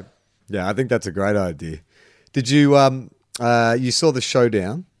the game. Yeah, I think that's a great idea. Did you, you saw the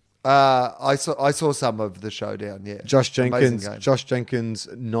showdown? I saw some of the showdown, yeah. Josh Amazing Jenkins, game. Josh Jenkins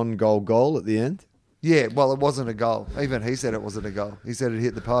non-goal goal at the end. Yeah, well, it wasn't a goal. Even he said it wasn't a goal. He said it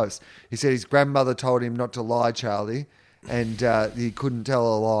hit the post. He said his grandmother told him not to lie, Charlie, and he couldn't tell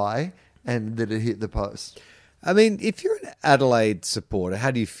a lie, and that it hit the post. I mean, if you're an Adelaide supporter,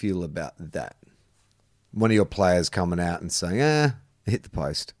 how do you feel about that? One of your players coming out and saying, it hit the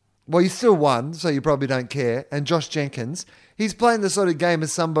post. Well, you still won, so you probably don't care. And Josh Jenkins, he's playing the sort of game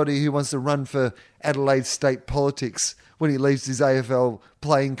as somebody who wants to run for Adelaide state politics when he leaves his AFL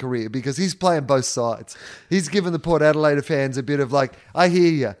playing career, because he's playing both sides. He's given the Port Adelaide fans a bit of like, I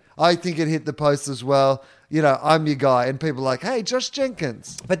hear you. I think it hit the post as well. You know, I'm your guy. And people are like, hey, Josh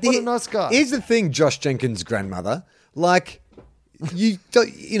Jenkins. What a nice guy. Here's the thing, Josh Jenkins' grandmother. Like, you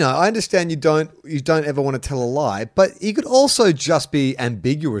don't, I understand you don't ever want to tell a lie, but you could also just be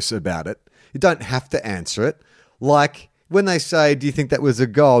ambiguous about it. You don't have to answer it. Like, when they say, do you think that was a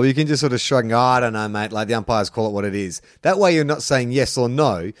goal? You can just sort of shrug, I don't know, mate. Like, the umpires call it what it is. That way you're not saying yes or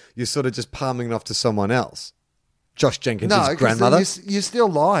no. You're sort of just palming it off to someone else. Josh Jenkins' grandmother. You're still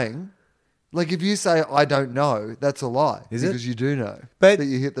lying. Like, if you say, I don't know, that's a lie. Is it? Because you do know But- that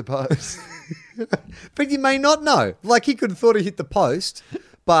you hit the post. But you may not know. Like, he could have thought he hit the post,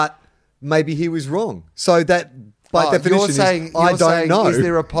 but maybe he was wrong. So that, by definition, I don't know. Is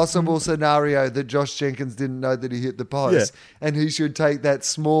there a possible scenario that Josh Jenkins didn't know that he hit the post, and he should take that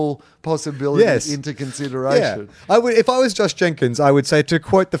small possibility into consideration? I would, if I was Josh Jenkins, I would say, to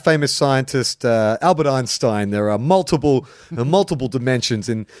quote the famous scientist Albert Einstein, there are multiple dimensions,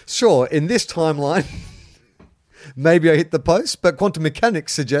 and sure, in this timeline, maybe I hit the post, but quantum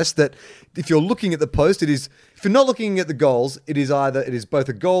mechanics suggests that if you're looking at the post, if you're not looking at the goals, it is both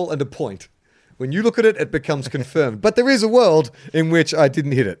a goal and a point. When you look at it, it becomes confirmed. But there is a world in which I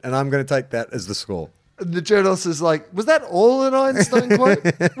didn't hit it, and I'm going to take that as the score. And the journalist is like, was that all an Einstein quote?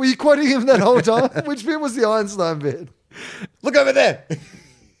 Were you quoting him that whole time? Which bit was the Einstein bit? Look over there.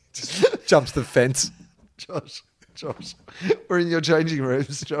 Just jumps the fence. Josh, we're in your changing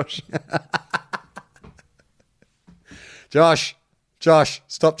rooms, Josh. Josh,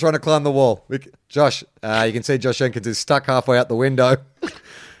 stop trying to climb the wall. Josh, you can see Josh Jenkins is stuck halfway out the window.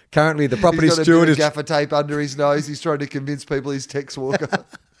 Currently, the property He's got steward a bit is of gaffer tape under his nose. He's trying to convince people he's Tex Walker.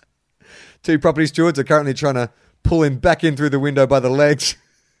 Two property stewards are currently trying to pull him back in through the window by the legs.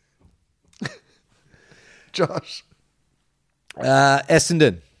 Josh.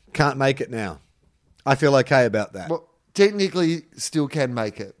 Essendon can't make it now. I feel okay about that. Well, technically, still can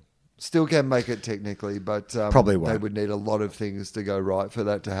make it. Still can make it technically, but Probably won't. They would need a lot of things to go right for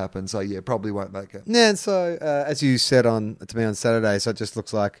that to happen. So, yeah, probably won't make it. Yeah, and so, as you said to me on Saturday, so it just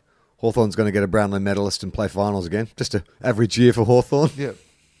looks like Hawthorn's going to get a Brownlow medalist and play finals again. Just an average year for Hawthorn. Yeah.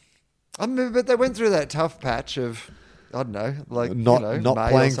 I mean, but they went through that tough patch of, I don't know, like Not May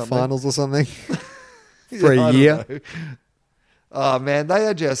playing or something. finals or something for Yeah, I a don't year. know. Oh, man, they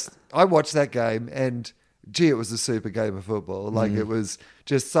are just... I watched that game and, gee, it was a super game of football. Like, it was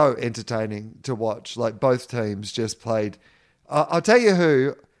just so entertaining to watch. Like, both teams just played... I'll tell you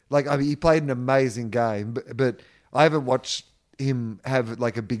who... Like, I mean, he played an amazing game, but I haven't watched him have,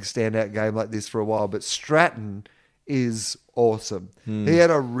 like, a big standout game like this for a while. But Stratton is awesome. He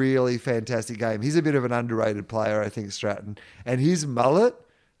had a really fantastic game. He's a bit of an underrated player, I think, Stratton. And his mullet...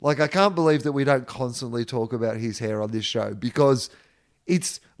 Like, I can't believe that we don't constantly talk about his hair on this show, because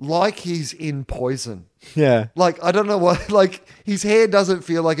it's like he's in poison. Yeah. Like, I don't know what, like, his hair doesn't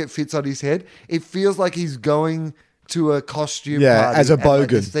feel like it fits on his head. It feels like he's going to a costume party. as a and, like, bogan.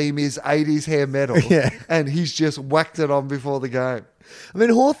 the theme is 80s hair metal. Yeah. And he's just whacked it on before the game. I mean,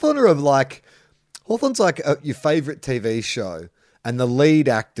 Hawthorn's like your favourite TV show, and the lead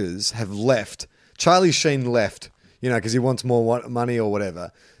actors have left. Charlie Sheen left, because he wants more money or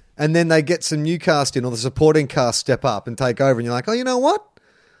whatever. And then they get some new cast in, or the supporting cast step up and take over, and you're like, oh, you know what?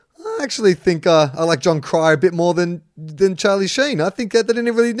 I actually think I like John Cryer a bit more than Charlie Sheen. I think that they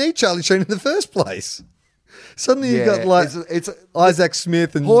didn't really need Charlie Sheen in the first place. Suddenly you got like Isaac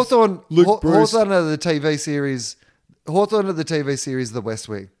Smith and Luke Bruce. Hawthorne of the TV series, The West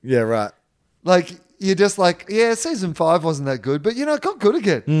Wing. Yeah, right. Like, you're just like, yeah, season 5 wasn't that good, but, it got good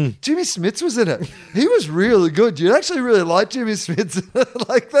again. Jimmy Smits was in it. He was really good. You'd actually really like Jimmy Smits.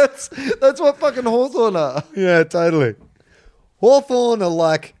 Like, that's what fucking Hawthorne are. Yeah, totally. Hawthorne are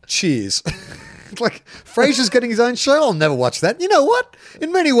like Cheers. Like, Frasier's getting his own show. I'll never watch that. You know what?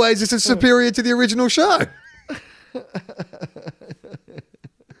 In many ways, this is superior to the original show.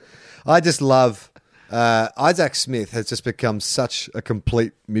 I just love Isaac Smith has just become such a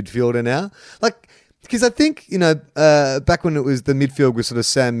complete midfielder now. Like, because I think, back when it was the midfield was sort of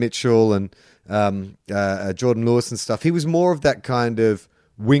Sam Mitchell and Jordan Lewis and stuff, he was more of that kind of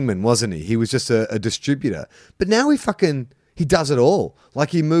wingman, wasn't he? He was just a distributor. But now he does it all. Like,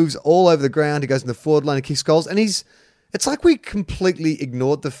 he moves all over the ground. He goes in the forward line, he kicks goals, and it's like we completely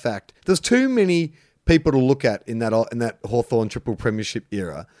ignored the fact there's too many people to look at in that Hawthorn triple premiership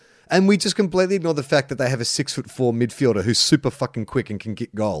era. And we just completely ignore the fact that they have a 6'4" midfielder who's super fucking quick and can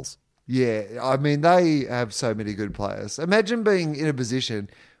kick goals. Yeah, I mean, they have so many good players. Imagine being in a position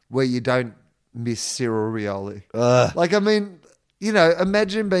where you don't miss Cyril Rioli. Like, I mean,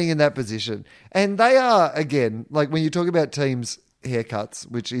 imagine being in that position. And they are, again, like when you talk about teams' haircuts,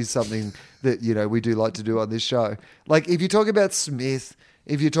 which is something that, we do like to do on this show. Like, if you talk about Smith,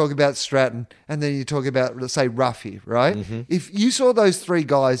 if you talk about Stratton, and then you talk about, let's say, Ruffy, right? Mm-hmm. If you saw those three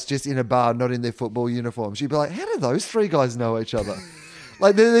guys just in a bar, not in their football uniforms, you'd be like, how do those three guys know each other?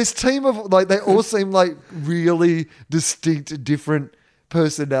 Like, they're this team of, like, they all seem like really distinct, different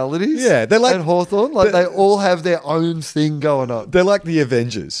personalities. Yeah, they're like at Hawthorn. Like, they all have their own thing going on. They're like the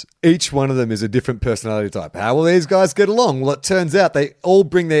Avengers. Each one of them is a different personality type. How will these guys get along? Well, it turns out they all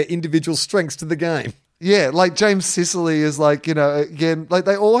bring their individual strengths to the game. Yeah, like James Sicily is like, again, like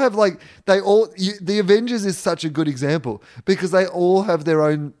they all have the Avengers is such a good example because they all have their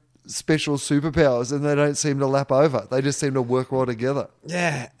own special superpowers and they don't seem to lap over. They just seem to work well together.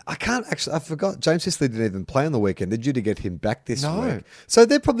 Yeah, I forgot. James Sicily didn't even play on the weekend. They're due to get him back this No. week. So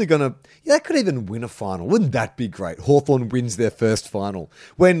they're probably going to, they could even win a final. Wouldn't that be great? Hawthorn wins their first final.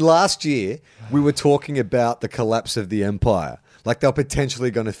 When last year we were talking about the collapse of the Empire, like they're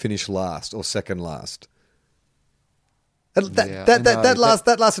potentially going to finish last or second last.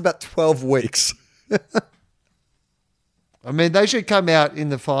 That lasts about 12 weeks. I mean, they should come out in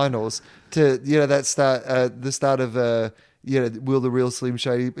the finals to the start of Will the Real Slim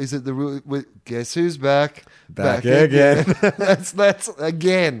Shady? Is it the real? Guess who's back? Back again. that's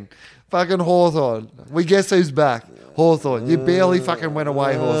again, fucking Hawthorn. We guess who's back? Hawthorn. You barely fucking went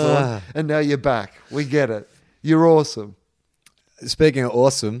away, Hawthorn, and now you're back. We get it. You're awesome. Speaking of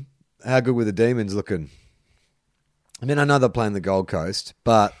awesome, how good were the Demons looking? I mean, I know they're playing the Gold Coast,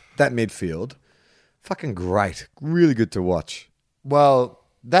 but that midfield, fucking great. Really good to watch. Well,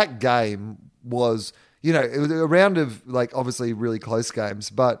 that game was, it was a round of, like, obviously really close games,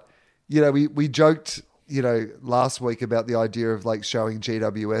 but, we joked, last week about the idea of, like, showing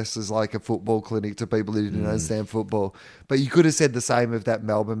GWS as, like, a football clinic to people who didn't understand football. But you could have said the same of that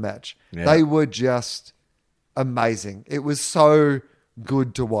Melbourne match. Yeah. They were just amazing. It was so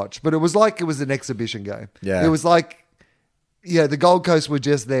good to watch. But it was like it was an exhibition game. Yeah. It was like, the Gold Coast were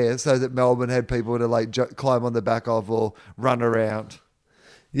just there so that Melbourne had people to like climb on the back of or run around.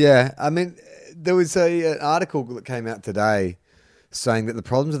 Yeah, I mean, there was an article that came out today saying that the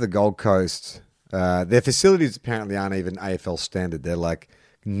problems of the Gold Coast, their facilities apparently aren't even AFL standard. They're like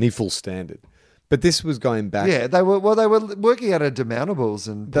NIFL standard. But this was going back. Yeah, they were working out of demountables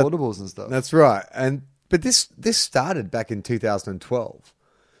and portables and stuff. That's right. But this started back in 2012.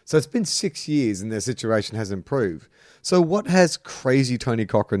 So it's been 6 years and their situation has improved. So what has crazy Tony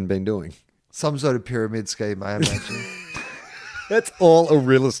Cochrane been doing? Some sort of pyramid scheme, I imagine. That's all a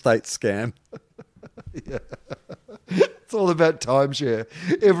real estate scam. Yeah. It's all about timeshare.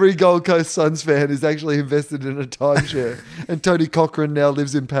 Every Gold Coast Suns fan is actually invested in a timeshare. And Tony Cochrane now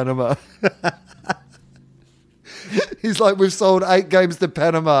lives in Panama. He's like, we've sold 8 games to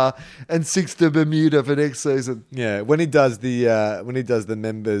Panama and 6 to Bermuda for next season. Yeah, when he does the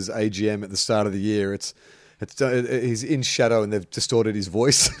members AGM at the start of the year, he's in shadow and they've distorted his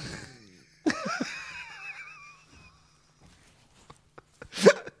voice.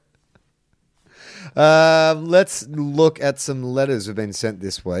 Let's look at some letters we've been sent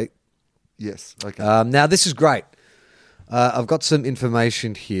this week. Yes. Okay. Now, this is great. I've got some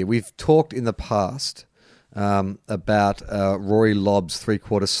information here. We've talked in the past about Rory Lobb's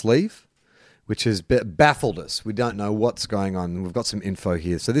three-quarter sleeve, which has baffled us. We don't know what's going on. We've got some info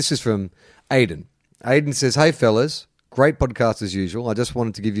here. So this is from Aidan. Aidan says, "Hey, fellas, great podcast as usual. I just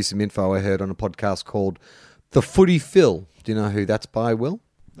wanted to give you some info I heard on a podcast called The Footy Phil. Do you know who that's by, Will?"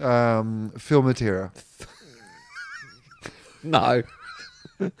 Phil Matera. No.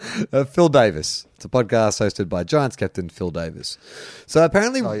 Phil Davis. It's a podcast hosted by Giants captain Phil Davis. So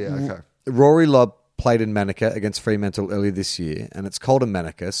apparently Rory Lobb played in Manuka against Fremantle earlier this year, and it's cold in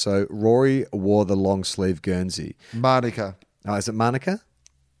Manuka, so Rory wore the long sleeve Guernsey. Manuka. Oh, is it Manuka?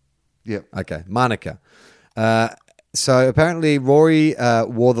 Yep. Okay, Manuka. So apparently Rory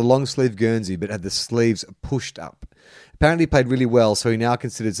wore the long sleeve Guernsey but had the sleeves pushed up. Apparently he played really well, so he now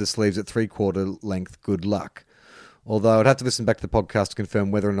considers the sleeves at 3/4 length good luck. Although I'd have to listen back to the podcast to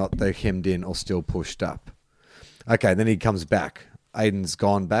confirm whether or not they're hemmed in or still pushed up. Okay, then he comes back. Aiden's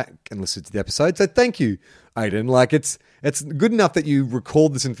gone back and listened to the episode. So thank you, Aiden. Like it's good enough that you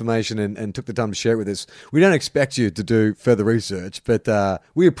recalled this information and took the time to share it with us. We don't expect you to do further research, but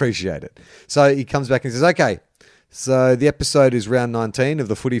we appreciate it. So he comes back and says, okay, so the episode is round 19 of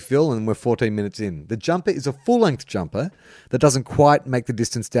the Footy Fill and we're 14 minutes in. The jumper is a full-length jumper that doesn't quite make the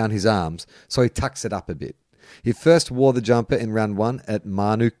distance down his arms, so he tucks it up a bit. He first wore the jumper in round 1 at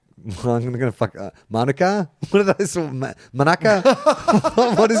Manuka. Manuka? What are those? Manaka?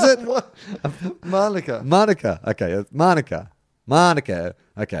 What is it? Manuka. Manuka. Okay. Manuka.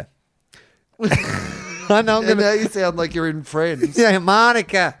 Okay. I know. Now you sound like you're in Friends. Yeah,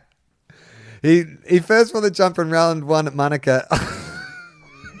 Manuka. He first wore the jumper in round 1 at Manuka.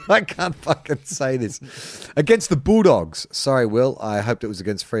 I can't fucking say this. Against the Bulldogs. Sorry, Will. I hoped it was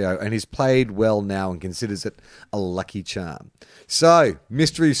against Freo. And he's played well now and considers it a lucky charm. So,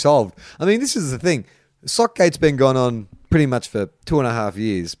 mystery solved. I mean, this is the thing. Sockgate's been going on pretty much for 2.5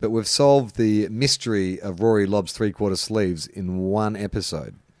 years, but we've solved the mystery of Rory Lobb's 3/4 sleeves in one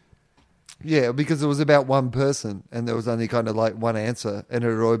episode. Yeah, because it was about one person and there was only kind of like one answer and it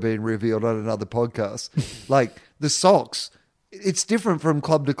had already been revealed on another podcast. Like the socks, it's different from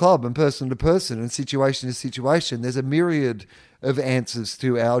club to club and person to person and situation to situation. There's a myriad of answers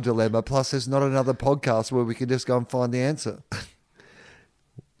to our dilemma. Plus, there's not another podcast where we can just go and find the answer.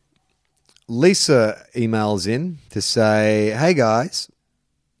 Lisa emails in to say, hey guys,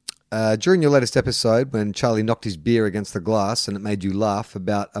 during your latest episode when Charlie knocked his beer against the glass and it made you laugh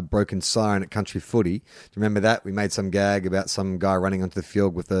about a broken siren at country footy, do you remember that? We made some gag about some guy running onto the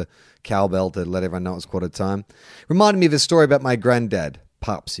field with a cowbell to let everyone know it was quarter time. Reminded me of a story about my granddad,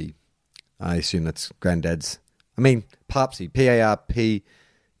 Parpsy. I assume that's granddad's. I mean, Parpsy, Parpsie.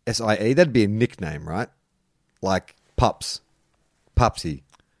 That'd be a nickname, right? Like Pups. Pupsy.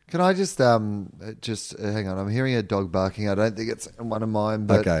 Can I just hang on? I'm hearing a dog barking. I don't think it's one of mine,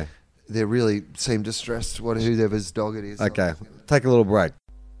 but okay. They really seem distressed. Whoever's dog it is. Okay, take a little break.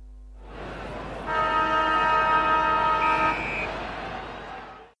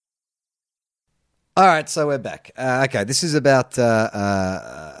 All right, so we're back. Okay, this is about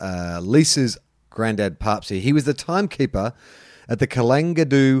Lisa's granddad, Parpsy. He was the timekeeper at the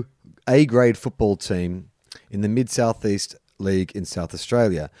Kalangadoo A-grade football team in the Mid-Southeast League in South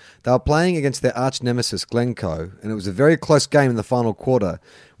Australia. They were playing against their arch nemesis Glencoe, and it was a very close game in the final quarter,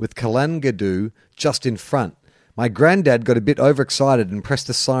 with Kalangadoo just in front. My granddad got a bit overexcited and pressed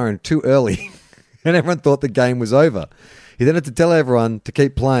the siren too early, and everyone thought the game was over. He then had to tell everyone to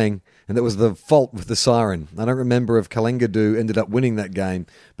keep playing, and that was the fault with the siren. I don't remember if Kalangadoo ended up winning that game,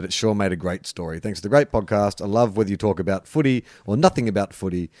 but it sure made a great story. Thanks to the great podcast. I love whether you talk about footy or nothing about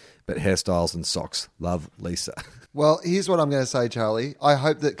footy, but hairstyles and socks. Love, Lisa. Well, here's what I'm going to say, Charlie. I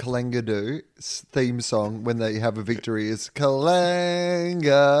hope that Kalangadoo's theme song when they have a victory is Kalangadoo,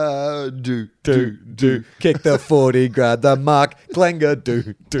 do. Kick the footy, grab the mark.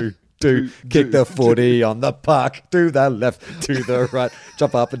 Kalangadoo, do. Kick the footy on the park. To the left, to the right.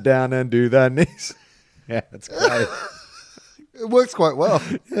 Jump up and down and do the knees. Yeah, that's great. It works quite well.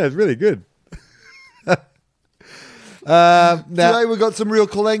 Yeah, it's really good. Today we've got some real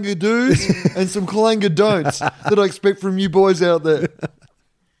Kalangadoos and some Kalangadon'ts that I expect from you boys out there.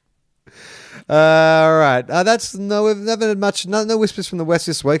 All right. We've never had much, no whispers from the West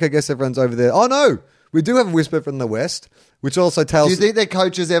this week. I guess everyone's over there. Oh, no. We do have a whisper from the West, which also tells... Do you think their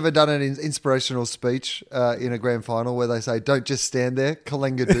coach has ever done an inspirational speech in a grand final where they say, don't just stand there,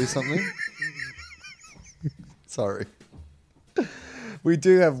 Kalangadoo something? Sorry. We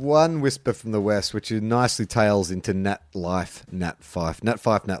do have one whisper from the West, which nicely tails into Nat Fife. Nat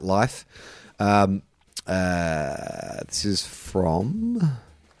Life. This is from...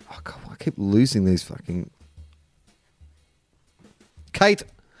 Oh, God, I keep losing these fucking... Kate.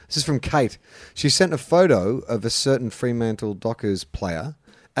 This is from Kate. She sent a photo of a certain Fremantle Dockers player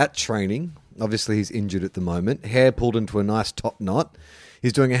at training. Obviously, he's injured at the moment. Hair pulled into a nice top knot.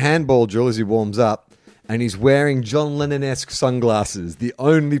 He's doing a handball drill as he warms up. And he's wearing John Lennon-esque sunglasses. The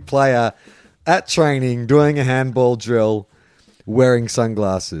only player at training doing a handball drill wearing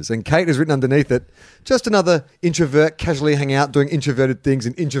sunglasses. And Kate has written underneath it, just another introvert casually hanging out doing introverted things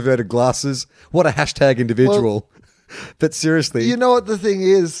in introverted glasses. What a hashtag individual. Well, but seriously. You know what the thing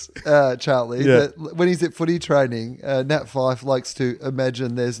is, Charlie? Yeah. That when he's at footy training, Nat Fife likes to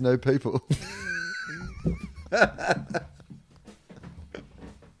imagine there's no people.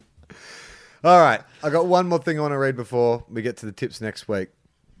 All right. I got one more thing I want to read before we get to the tips next week.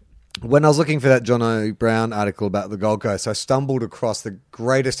 When I was looking for that John O. Brown article about the Gold Coast, I stumbled across the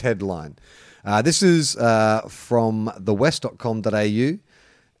greatest headline. This is from thewest.com.au.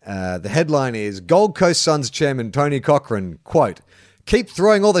 The headline is, Gold Coast Suns chairman Tony Cochrane, quote, "Keep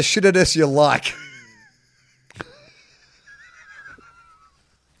throwing all the shit at us you like."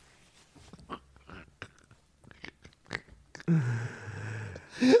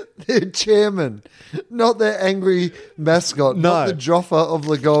 Their chairman, not their angry mascot, not the Joffa of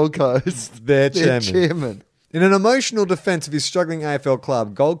the Gold Coast. Their chairman. In an emotional defence of his struggling AFL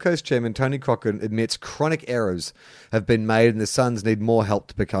club, Gold Coast chairman Tony Cochrane admits chronic errors have been made and the Suns need more help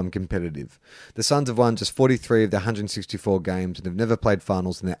to become competitive. The Suns have won just 43 of their 164 games and have never played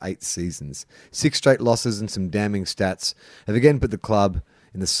finals in their 8 seasons. 6 straight losses and some damning stats have again put the club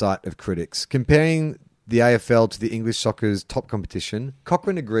in the sight of critics. Comparing the AFL to the English soccer's top competition,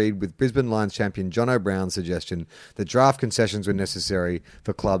 Cochrane agreed with Brisbane Lions champion John O'Brown's suggestion that draft concessions were necessary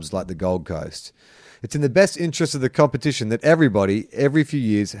for clubs like the Gold Coast. It's in the best interest of the competition that everybody, every few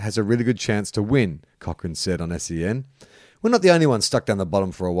years, has a really good chance to win, Cochrane said on SEN. We're not the only ones stuck down the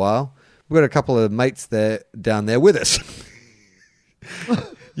bottom for a while. We've got a couple of mates down there with us.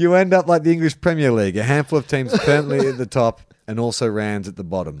 You end up like the English Premier League, a handful of teams permanently at the top and also Rams at the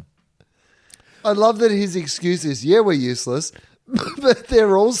bottom. I love that his excuse is, yeah, we're useless, but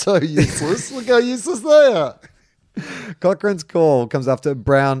they're also useless. Look how useless they are. Cochrane's call comes after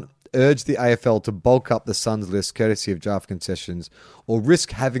Brown urged the AFL to bulk up the Suns list courtesy of draft concessions or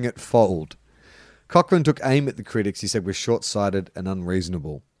risk having it fold. Cochrane took aim at the critics he said were short-sighted and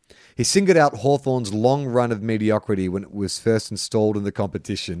unreasonable. He singled out Hawthorn's long run of mediocrity when it was first installed in the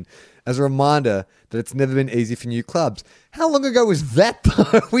competition as a reminder that it's never been easy for new clubs. How long ago was that,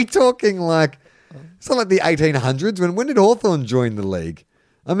 though? Are we talking like... It's not like the 1800s. When did Hawthorn join the league?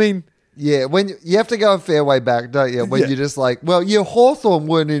 I mean... Yeah, when you have to go a fair way back, don't you? When you're just like, well, yeah, Hawthorn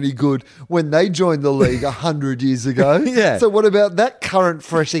weren't any good when they joined the league 100 years ago. Yeah. So what about that current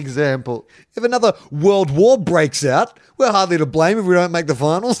fresh example? If another world war breaks out, we're hardly to blame if we don't make the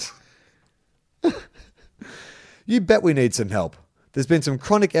finals. You bet we need some help. There's been some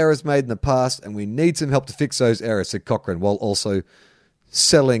chronic errors made in the past, and we need some help to fix those errors, said Cochrane, while also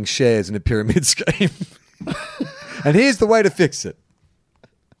selling shares in a pyramid scheme. And here's the way to fix it.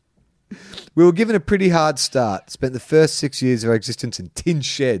 We were given a pretty hard start, spent the first 6 years of our existence in tin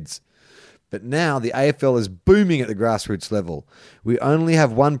sheds. But now the AFL is booming at the grassroots level. We only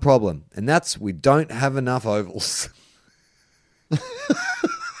have one problem, and that's we don't have enough ovals.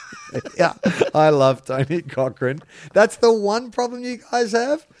 Yeah, I love Tony Cochrane. That's the one problem you guys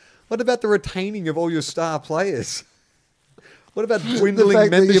have? What about the retaining of all your star players? What about dwindling the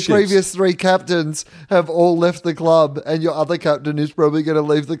fact memberships? that your previous 3 captains have all left the club and your other captain is probably going to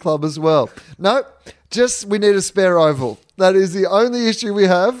leave the club as well. No, just we need a spare oval. That is the only issue we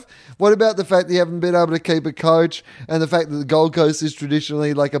have. What about the fact that you haven't been able to keep a coach and the fact that the Gold Coast is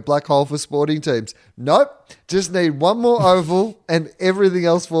traditionally like a black hole for sporting teams? Nope. Just need one more oval and everything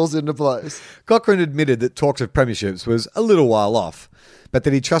else falls into place. Cochrane admitted that talks of premierships was a little while off, but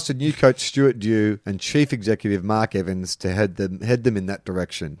that he trusted new coach Stuart Dew and chief executive Mark Evans to head them in that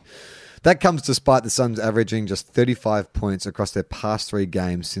direction. That comes despite the Suns averaging just 35 points across their past 3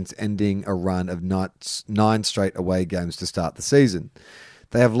 games since ending a run of 9 straight away games to start the season.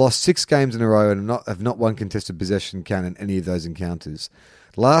 They have lost 6 games in a row and have not won contested possession count in any of those encounters.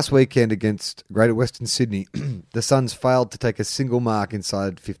 Last weekend against Greater Western Sydney, the Suns failed to take a single mark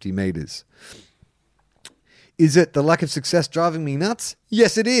inside 50 metres. Is it the lack of success driving me nuts?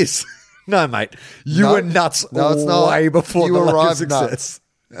 Yes, it is. No, mate. You were nuts way before you the lack of success.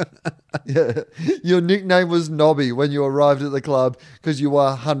 Yeah. Your nickname was Nobby when you arrived at the club because you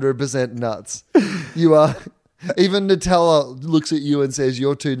were 100% nuts. You are... Even Nutella looks at you and says,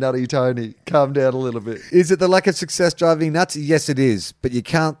 you're too nutty, Tony. Calm down a little bit. Is it the lack of success driving you nuts? Yes, it is. But you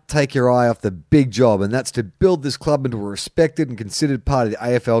can't take your eye off the big job, and that's to build this club into a respected and considered part of the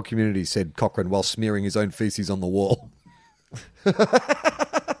AFL community, said Cochrane while smearing his own feces on the wall.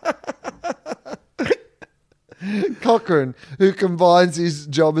 Cochrane, who combines his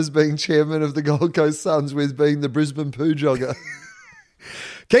job as being chairman of the Gold Coast Suns with being the Brisbane poo jogger.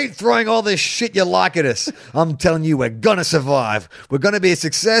 Keep throwing all this shit you like at us. I'm telling you, we're going to survive. We're going to be a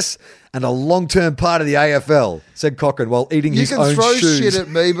success and a long-term part of the AFL, said Cochrane while eating his own shoes. You can throw shit at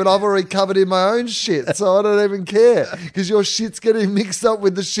me, but I've already covered in my own shit, so I don't even care because your shit's getting mixed up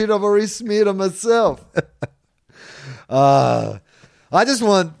with the shit I've already smeared on myself. I just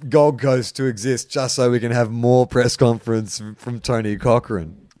want Gold Coast to exist just so we can have more press conference from Tony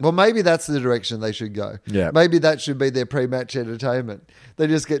Cochrane. Well, maybe that's the direction they should go. Yeah. Maybe that should be their pre-match entertainment. They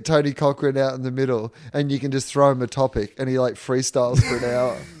just get Tony Cochrane out in the middle and you can just throw him a topic and he like freestyles for an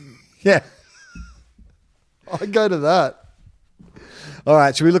hour. Yeah. I'd go to that. All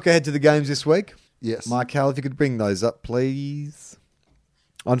right, should we look ahead to the games this week? Yes. Mike Howell, if you could bring those up, please.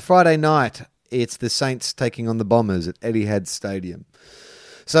 On Friday night, it's the Saints taking on the Bombers at Etihad Stadium.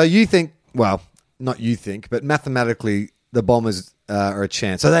 So you think, well, not you think, but mathematically the Bombers are a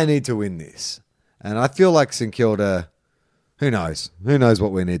chance. So they need to win this. And I feel like St Kilda, who knows? Who knows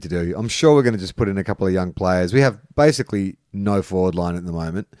what we need to do? I'm sure we're going to just put in a couple of young players. We have basically no forward line at the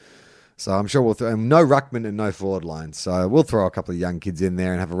moment. So I'm sure we'll throw no ruckman and no forward line. So we'll throw a couple of young kids in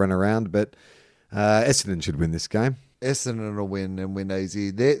there and have a run around. But Essendon should win this game. Essendon will win and win easy.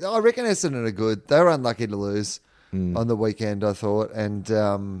 I reckon Essendon are good. They were unlucky to lose on the weekend, I thought. And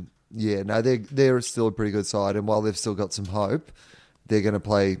they're still a pretty good side. And while they've still got some hope, they're going to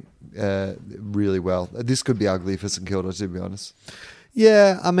play really well. This could be ugly for St Kilda, to be honest.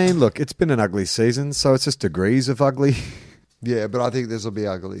 Yeah, I mean, look, it's been an ugly season, so it's just degrees of ugly. Yeah, but I think this will be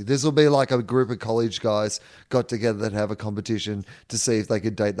ugly. This will be like a group of college guys got together that have a competition to see if they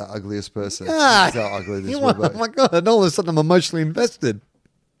could date the ugliest person. That's how ugly this will be. Oh my God, and all of a sudden I'm emotionally invested.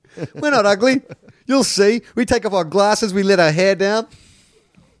 We're not ugly. You'll see. We take off our glasses, we let our hair down,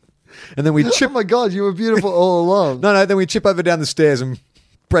 and then we Oh chip. my God, you were beautiful all along. No, then we chip over down the stairs and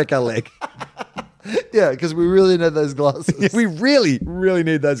break our leg. Yeah, because we really need those glasses. We really, really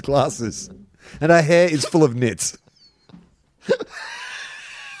need those glasses. And our hair is full of nits.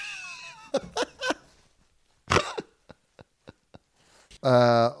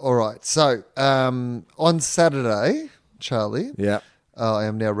 All right. So on Saturday, Charlie, Yeah. I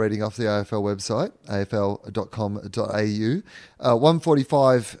am now reading off the AFL website, afl.com.au.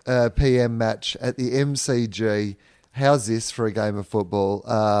 1:45 p.m. match at the MCG. How's this for a game of football?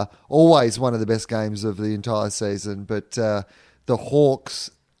 Always one of the best games of the entire season, but the Hawks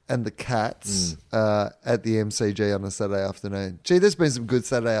and the Cats at the MCG on a Saturday afternoon. Gee, there's been some good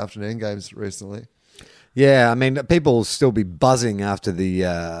Saturday afternoon games recently. Yeah, I mean, people will still be buzzing after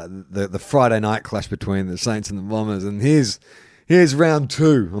the Friday night clash between the Saints and the Bombers, and here's round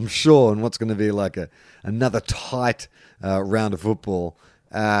two, I'm sure, and what's going to be like another tight round of football.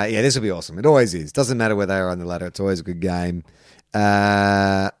 This will be awesome. It always is. Doesn't matter where they are on the ladder. It's always a good game.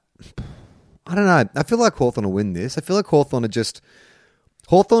 I don't know. I feel like Hawthorn will win this. I feel like Hawthorn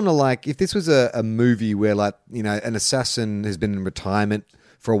are like, if this was a movie where, like, you know, an assassin has been in retirement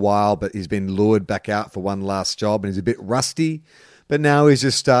for a while, but he's been lured back out for one last job and he's a bit rusty, but now he's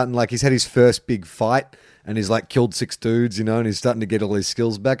just starting, like, he's had his first big fight and he's like killed 6 dudes, you know, and he's starting to get all his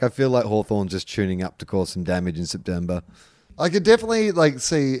skills back. I feel like Hawthorn's just tuning up to cause some damage in September. I could definitely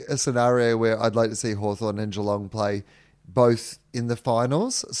see a scenario where I'd like to see Hawthorn and Geelong play both in the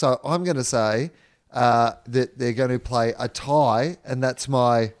finals. So I'm going to say that they're going to play a tie, and that's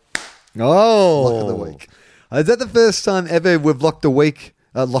my lock of the week. Is that the first time ever we've locked a week,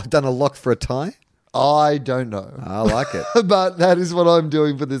 done a lock for a tie? I don't know. I like it. But that is what I'm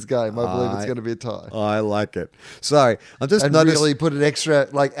doing for this game. I believe it's going to be a tie. I like it. Sorry, I'm just And noticed. really put an extra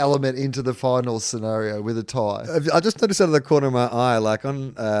element into the final scenario with a tie. I just noticed out of the corner of my eye, like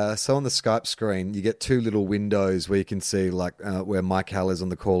on the Skype screen, you get 2 little windows where you can see where Mike Hall is on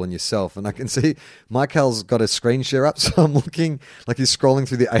the call and yourself, and I can see Mike Hall's got a screen share up, so I'm looking like he's scrolling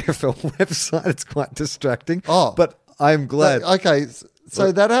through the AFL website. It's quite distracting. Oh. But I'm glad. Okay, so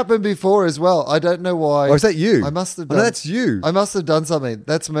that happened before as well. I don't know why. Oh, is that you? I must have Oh, done. no, that's you. I must have done something.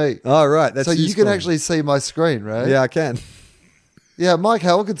 That's me. Oh, right. That's So you can scrolling. actually see my screen, right? Yeah, I can. Yeah, Mike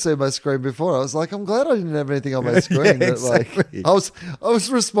Howell could see my screen before. I was like, I'm glad I didn't have anything on my screen. Yeah, that, like, exactly. I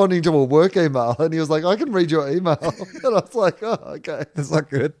was responding to a work email, and he was like, I can read your email, and I was like, oh, okay. That's not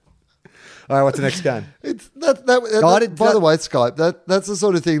good. All right, what's the next game? It's that. By the way, Skype. That's the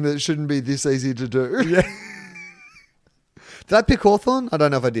sort of thing that shouldn't be this easy to do. Yeah. Did I pick Hawthorn? I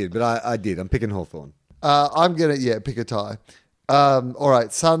don't know if I did, but I did. I'm picking Hawthorn. I'm gonna pick a tie. All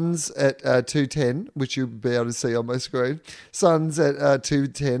right, Suns at 2:10, which you'll be able to see on my screen. Suns at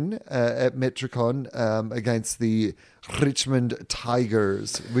 2:10 at Metricon against the Richmond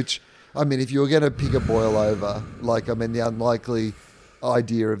Tigers. Which, I mean, if you were going to pick a boil over, the unlikely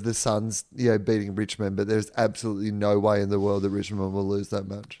idea of the Suns, beating Richmond, but there's absolutely no way in the world that Richmond will lose that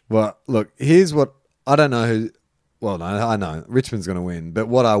much. Well, look, here's what I don't know who. Well, no, I know Richmond's going to win, but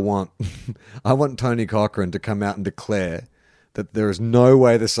what I want, I want Tony Cochrane to come out and declare that there is no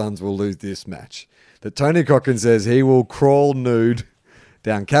way the Suns will lose this match. That Tony Cochrane says he will crawl nude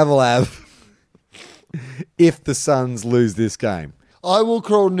down Cavill Ave if the Suns lose this game. I will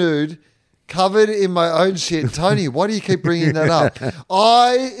crawl nude covered in my own shit. Tony, why do you keep bringing that up?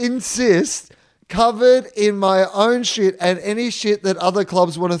 I insist, covered in my own shit and any shit that other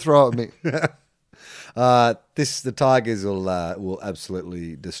clubs want to throw at me. The Tigers will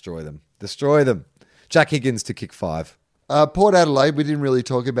absolutely destroy them. Destroy them. Jack Higgins to kick 5. Port Adelaide, we didn't really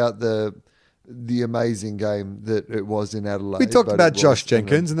talk about the amazing game that it was in Adelaide. We talked but about it Josh was,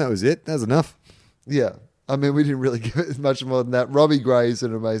 Jenkins, and that was it. That was enough. Yeah. I mean, we didn't really give it much more than that. Robbie Gray's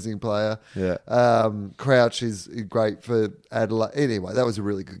an amazing player. Yeah. Crouch is great for Adelaide. Anyway, that was a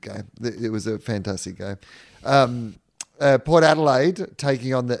really good game. It was a fantastic game. Port Adelaide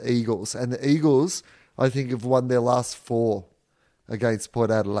taking on the Eagles. And the Eagles, I think, have won their last 4 against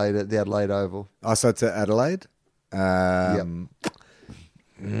Port Adelaide at the Adelaide Oval. Oh, so it's at Adelaide? Yep.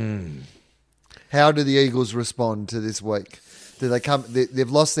 How do the Eagles respond to this week? Do they come? They've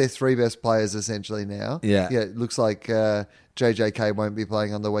lost their 3 best players essentially now. Yeah. It looks like JJK won't be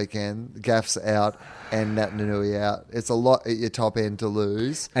playing on the weekend. Gaff's out and Nat Nanui out. It's a lot at your top end to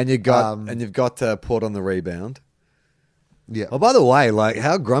lose. And you've got Port on the rebound. Yeah. Oh, by the way, like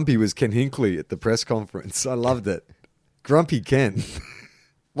how grumpy was Ken Hinkley at the press conference? I loved it. Grumpy Ken.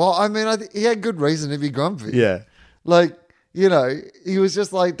 Well, I mean, he had good reason to be grumpy. Yeah. Like, he was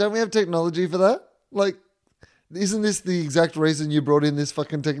just like, don't we have technology for that? Like, isn't this the exact reason you brought in this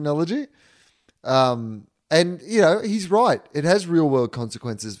fucking technology? And, he's right. It has real world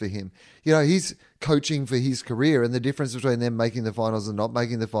consequences for him. He's coaching for his career, and the difference between them making the finals and not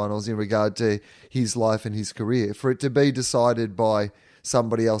making the finals in regard to his life and his career, for it to be decided by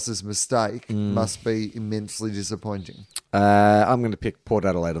somebody else's mistake must be immensely disappointing. I'm going to pick Port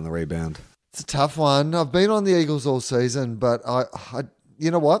Adelaide on the rebound. It's a tough one. I've been on the Eagles all season, but I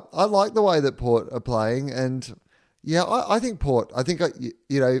you know what? I like the way that Port are playing, and yeah, I think Port. I think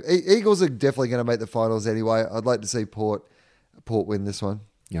Eagles are definitely going to make the finals anyway. I'd like to see Port win this one.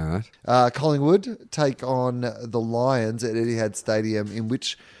 All right. Collingwood take on the Lions at Etihad Stadium, in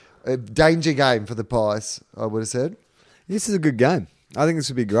which a danger game for the Pies, I would have said. This is a good game. I think this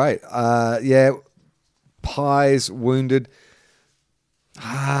would be great. Pies wounded.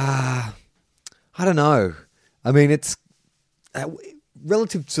 I don't know. I mean, it's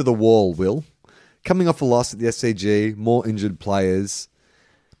relative to the wall, Will. Coming off a loss at the SCG, more injured players.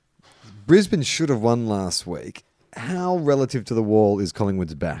 Brisbane should have won last week. How relative to the wall is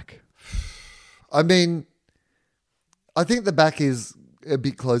Collingwood's back? I mean, I think the back is a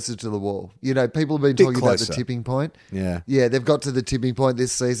bit closer to the wall. People have been talking about the tipping point. Yeah. Yeah, they've got to the tipping point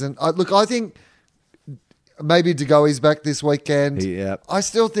this season. I think maybe De Goey's back this weekend. Yeah. I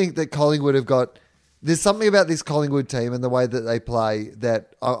still think that Collingwood have got... There's something about this Collingwood team and the way that they play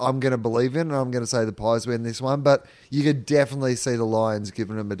that I'm going to believe in, and I'm going to say the Pies win this one, but you could definitely see the Lions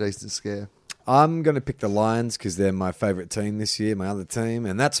giving them a decent scare. I'm going to pick the Lions because they're my favourite team this year, my other team,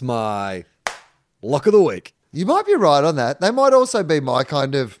 and that's my lock of the week. You might be right on that. They might also be my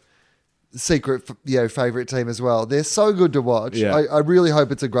kind of secret, favourite team as well. They're so good to watch. Yeah. I really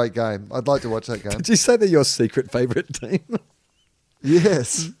hope it's a great game. I'd like to watch that game. Did you say they're your secret favourite team?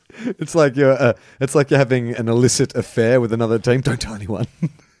 Yes. It's like you're having an illicit affair with another team. Don't tell anyone.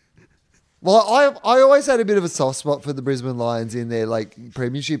 Well, I always had a bit of a soft spot for the Brisbane Lions in their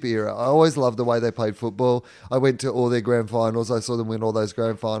premiership era. I always loved the way they played football. I went to all their grand finals. I saw them win all those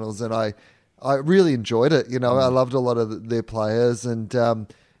grand finals, and I really enjoyed it. I loved a lot of their players, and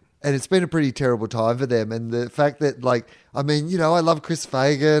it's been a pretty terrible time for them. And the fact that I love Chris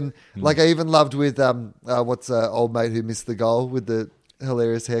Fagan. I even loved with old mate who missed the goal with the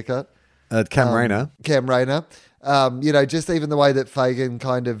hilarious haircut. Cam Rayner. Cam Rayner. Just even the way that Fagan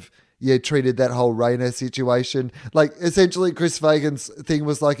kind of treated that whole Rayner situation. Essentially Chris Fagan's thing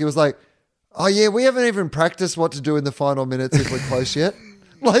was he was like, oh yeah, we haven't even practiced what to do in the final minutes if we're close yet.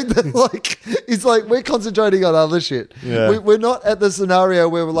 He's like, we're concentrating on other shit. Yeah. We're not at the scenario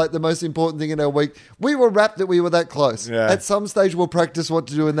where we're the most important thing in our week. We were rapt that we were that close. Yeah. At some stage, we'll practice what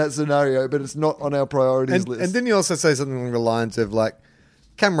to do in that scenario, but it's not on our priorities list. And didn't you also say something along the lines of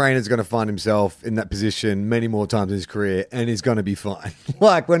Cam Rayner's going to find himself in that position many more times in his career, and he's going to be fine.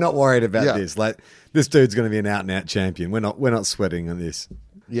 We're not worried about this. This dude's going to be an out-and-out champion. We're not sweating on this.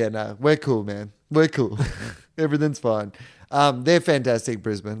 Yeah, no, we're cool, man. We're cool. Everything's fine. They're fantastic,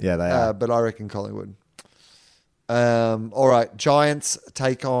 Brisbane. Yeah, they are. But I reckon Collingwood. All right, Giants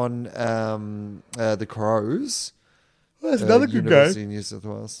take on the Crows. Well, that's another good University game. of New South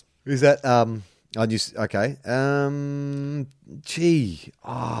Wales. Is that okay? I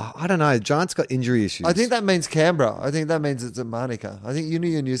don't know. Giants got injury issues. I think that means Canberra. I think that means it's at Manuka. I think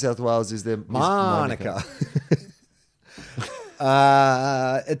Uni of New South Wales is their Manuka.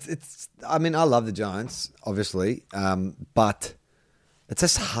 It's. I mean, I love the Giants, obviously, but It's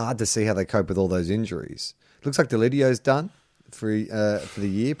just hard to see how they cope with all those injuries. Looks like Delidio's done for the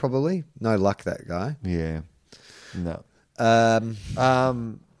year, probably. No luck, that guy. Yeah. No.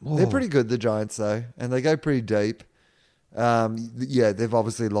 Oh. They're pretty good, the Giants, though, and they go pretty deep. They've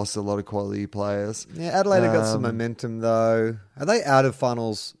obviously lost a lot of quality players. Yeah, Adelaide have got some momentum, though. Are they out of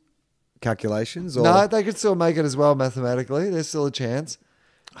finals calculations? Or? No, they could still make it as well mathematically. There's still a chance.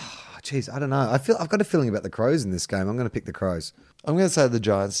 Oh, geez, I don't know. I've got a feeling about the Crows in this game. I'm going to pick the Crows. I'm going to say the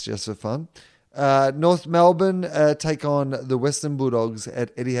Giants just for fun. North Melbourne take on the Western Bulldogs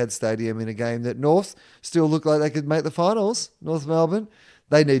at Etihad Stadium in a game that North still look like they could make the finals. North Melbourne,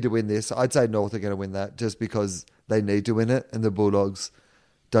 they need to win this. I'd say North are going to win that just because they need to win it and the Bulldogs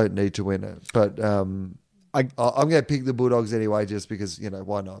don't need to win it. But I'm going to pick the Bulldogs anyway just because,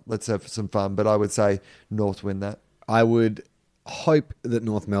 why not? Let's have some fun. But I would say North win that. I would hope that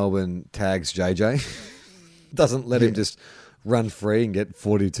North Melbourne tags JJ. Doesn't let him just run free and get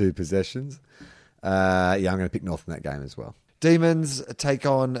 42 possessions. I'm going to pick North in that game as well. Demons take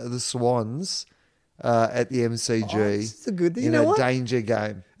on the Swans at the MCG. It's a good thing. In a danger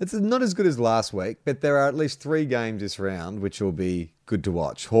game. It's not as good as last week, but there are at least 3 games this round which will be good to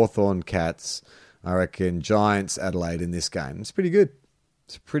watch. Hawthorn, Cats, I reckon Giants, Adelaide in this game. It's pretty good.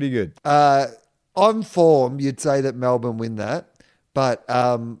 It's pretty good. On form, you'd say that Melbourne win that, but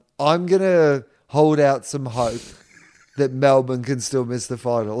I'm going to hold out some hope that Melbourne can still miss the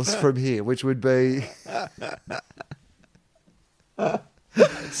finals from here, which would be...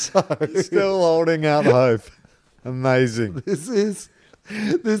 Still holding out hope. Amazing. This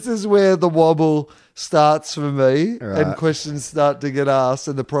is where the wobble starts for me, Right. and questions start to get asked,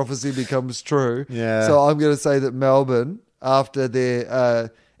 and the prophecy becomes true. Yeah. So I'm going to say that Melbourne, after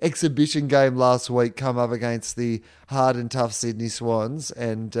their exhibition game last week, come up against the hard and tough Sydney Swans,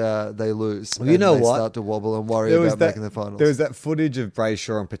 and they lose. Well, you and know they what? Start to wobble and worry about making the finals. There was that footage of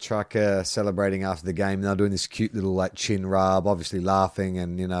Brayshaw and Petrarca celebrating after the game. They were doing this cute little chin rub, obviously laughing,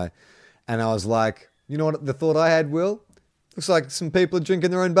 and and I was like, you know what the thought I had, Will? Looks like some people are drinking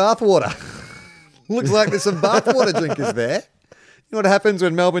their own bathwater. Looks like there's some bathwater drinkers there. You know what happens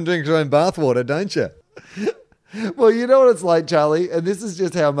when Melbourne drinks their own bathwater, don't you? Well, you know what it's like, Charlie, and this is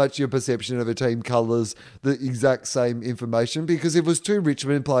just how much your perception of a team colours the exact same information, because if it was 2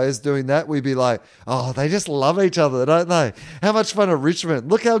 Richmond players doing that, we'd be like, oh, they just love each other, don't they? How much fun at Richmond.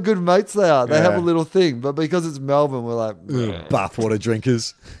 Look how good mates they are. They have a little thing. But because it's Melbourne, we're like... Ugh, bathwater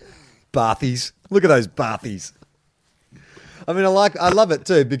drinkers. Bathies. Look at those bathies. I mean, I love it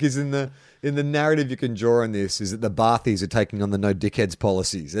too, because in the narrative you can draw on this is that the Bathies are taking on the no dickheads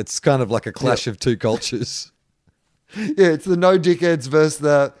policies. It's kind of like a clash of 2 cultures. Yeah, it's the no dickheads versus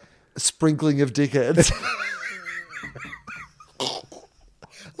the sprinkling of dickheads.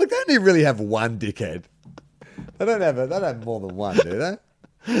 Look, they only really have one dickhead. They don't have more than one, do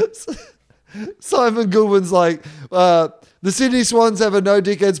they? Simon Goodwin's like, the Sydney Swans have a no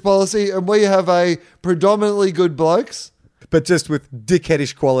dickheads policy and we have a predominantly good blokes. But just with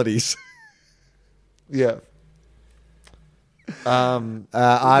dickheadish qualities. Yeah. I who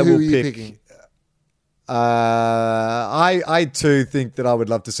will are you pick... picking? I too think that I would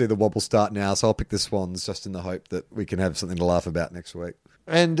love to see the wobble start now, so I'll pick the Swans just in the hope that we can have something to laugh about next week.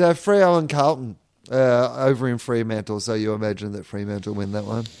 And Freo and Carlton over in Fremantle, so you imagine that Fremantle win that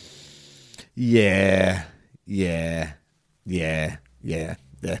one? Yeah. And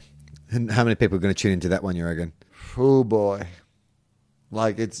how many people are going to tune into that one, you reckon? Oh boy.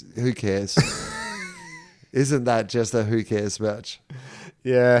 Like, who cares? Isn't that just a who cares match?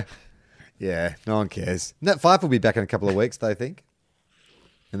 Yeah, no one cares. Nat Fife will be back in a couple of weeks, they think.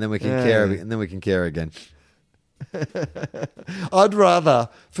 And then we can care. And then we can care again. I'd rather,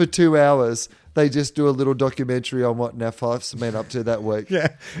 for 2 hours, they just do a little documentary on what Nat Fife's been up to that week. Yeah,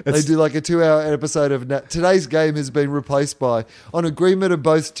 They do like a 2-hour episode of today's game has been replaced by, on agreement of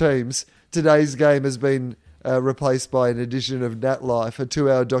both teams, today's game has been replaced by an edition of Nat Life, a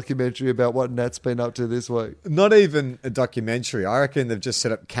 2-hour documentary about what Nat's been up to this week. Not even a documentary. I reckon they've just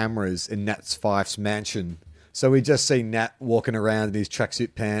set up cameras in Nat Fife's mansion. So we just see Nat walking around in his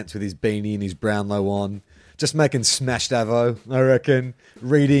tracksuit pants with his beanie and his Brownlow on, just making smashed avo, I reckon,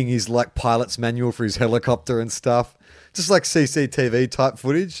 reading his pilot's manual for his helicopter and stuff. Just like CCTV type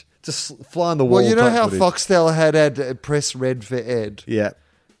footage. Just fly on the wall. Well, you know type how footage. Foxtel had press red for Ed? Yeah.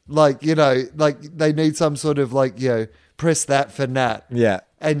 Like they need some sort of press that for Nat. Yeah.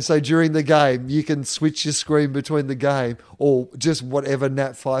 And so during the game, you can switch your screen between the game or just whatever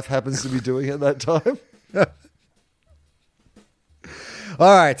Nat Fife happens to be doing at that time.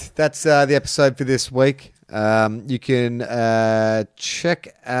 All right. That's the episode for this week. You can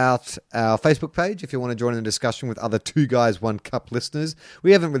check out our Facebook page if you want to join in the discussion with other Two Guys, One Cup listeners.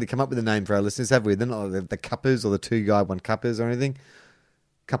 We haven't really come up with a name for our listeners, have we? They're not like the Cuppers or the Two Guy, One Cuppers or anything.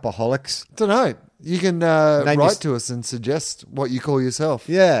 Cupaholics. Don't know. You can write to us and suggest what you call yourself.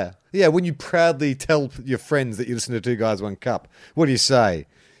 Yeah. Yeah, when you proudly tell your friends that you listen to Two Guys, One Cup, what do you say?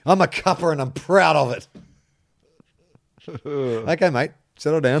 I'm a cupper and I'm proud of it. Okay, mate.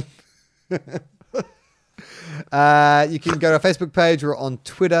 Settle down. You can go to our Facebook page. We're on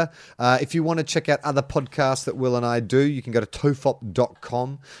Twitter. If you want to check out other podcasts that Will and I do, you can go to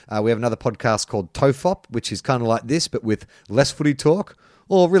tofop.com. We have another podcast called Tofop, which is kind of like this, but with less footy talk,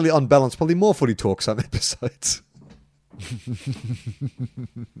 or really on balance, probably more footy talk some episodes.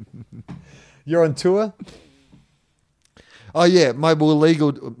 You're on tour? Oh yeah, my Will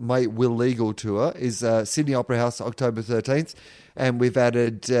Legal tour is Sydney Opera House, October 13th, and we've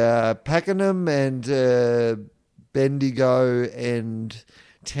added Pakenham and Bendigo and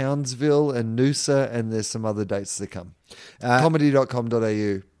Townsville and Noosa, and there's some other dates to come.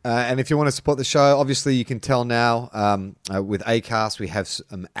 Comedy.com.au. And if you want to support the show, obviously you can tell now with Acast we have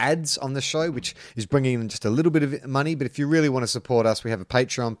some ads on the show, which is bringing in just a little bit of money. But if you really want to support us, we have a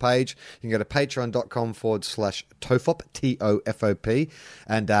Patreon page. You can go to patreon.com/Tofop, TOFOP,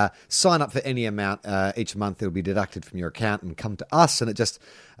 and sign up for any amount each month. It'll be deducted from your account and come to us, and it just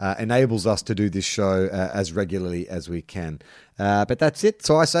enables us to do this show as regularly as we can. But that's it.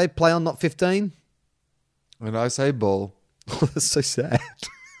 So I say play on, not 15. And I say ball. Oh, that's so sad.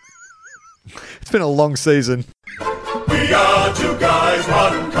 It's been a long season. We are Two Guys,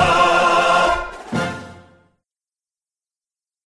 One Cup.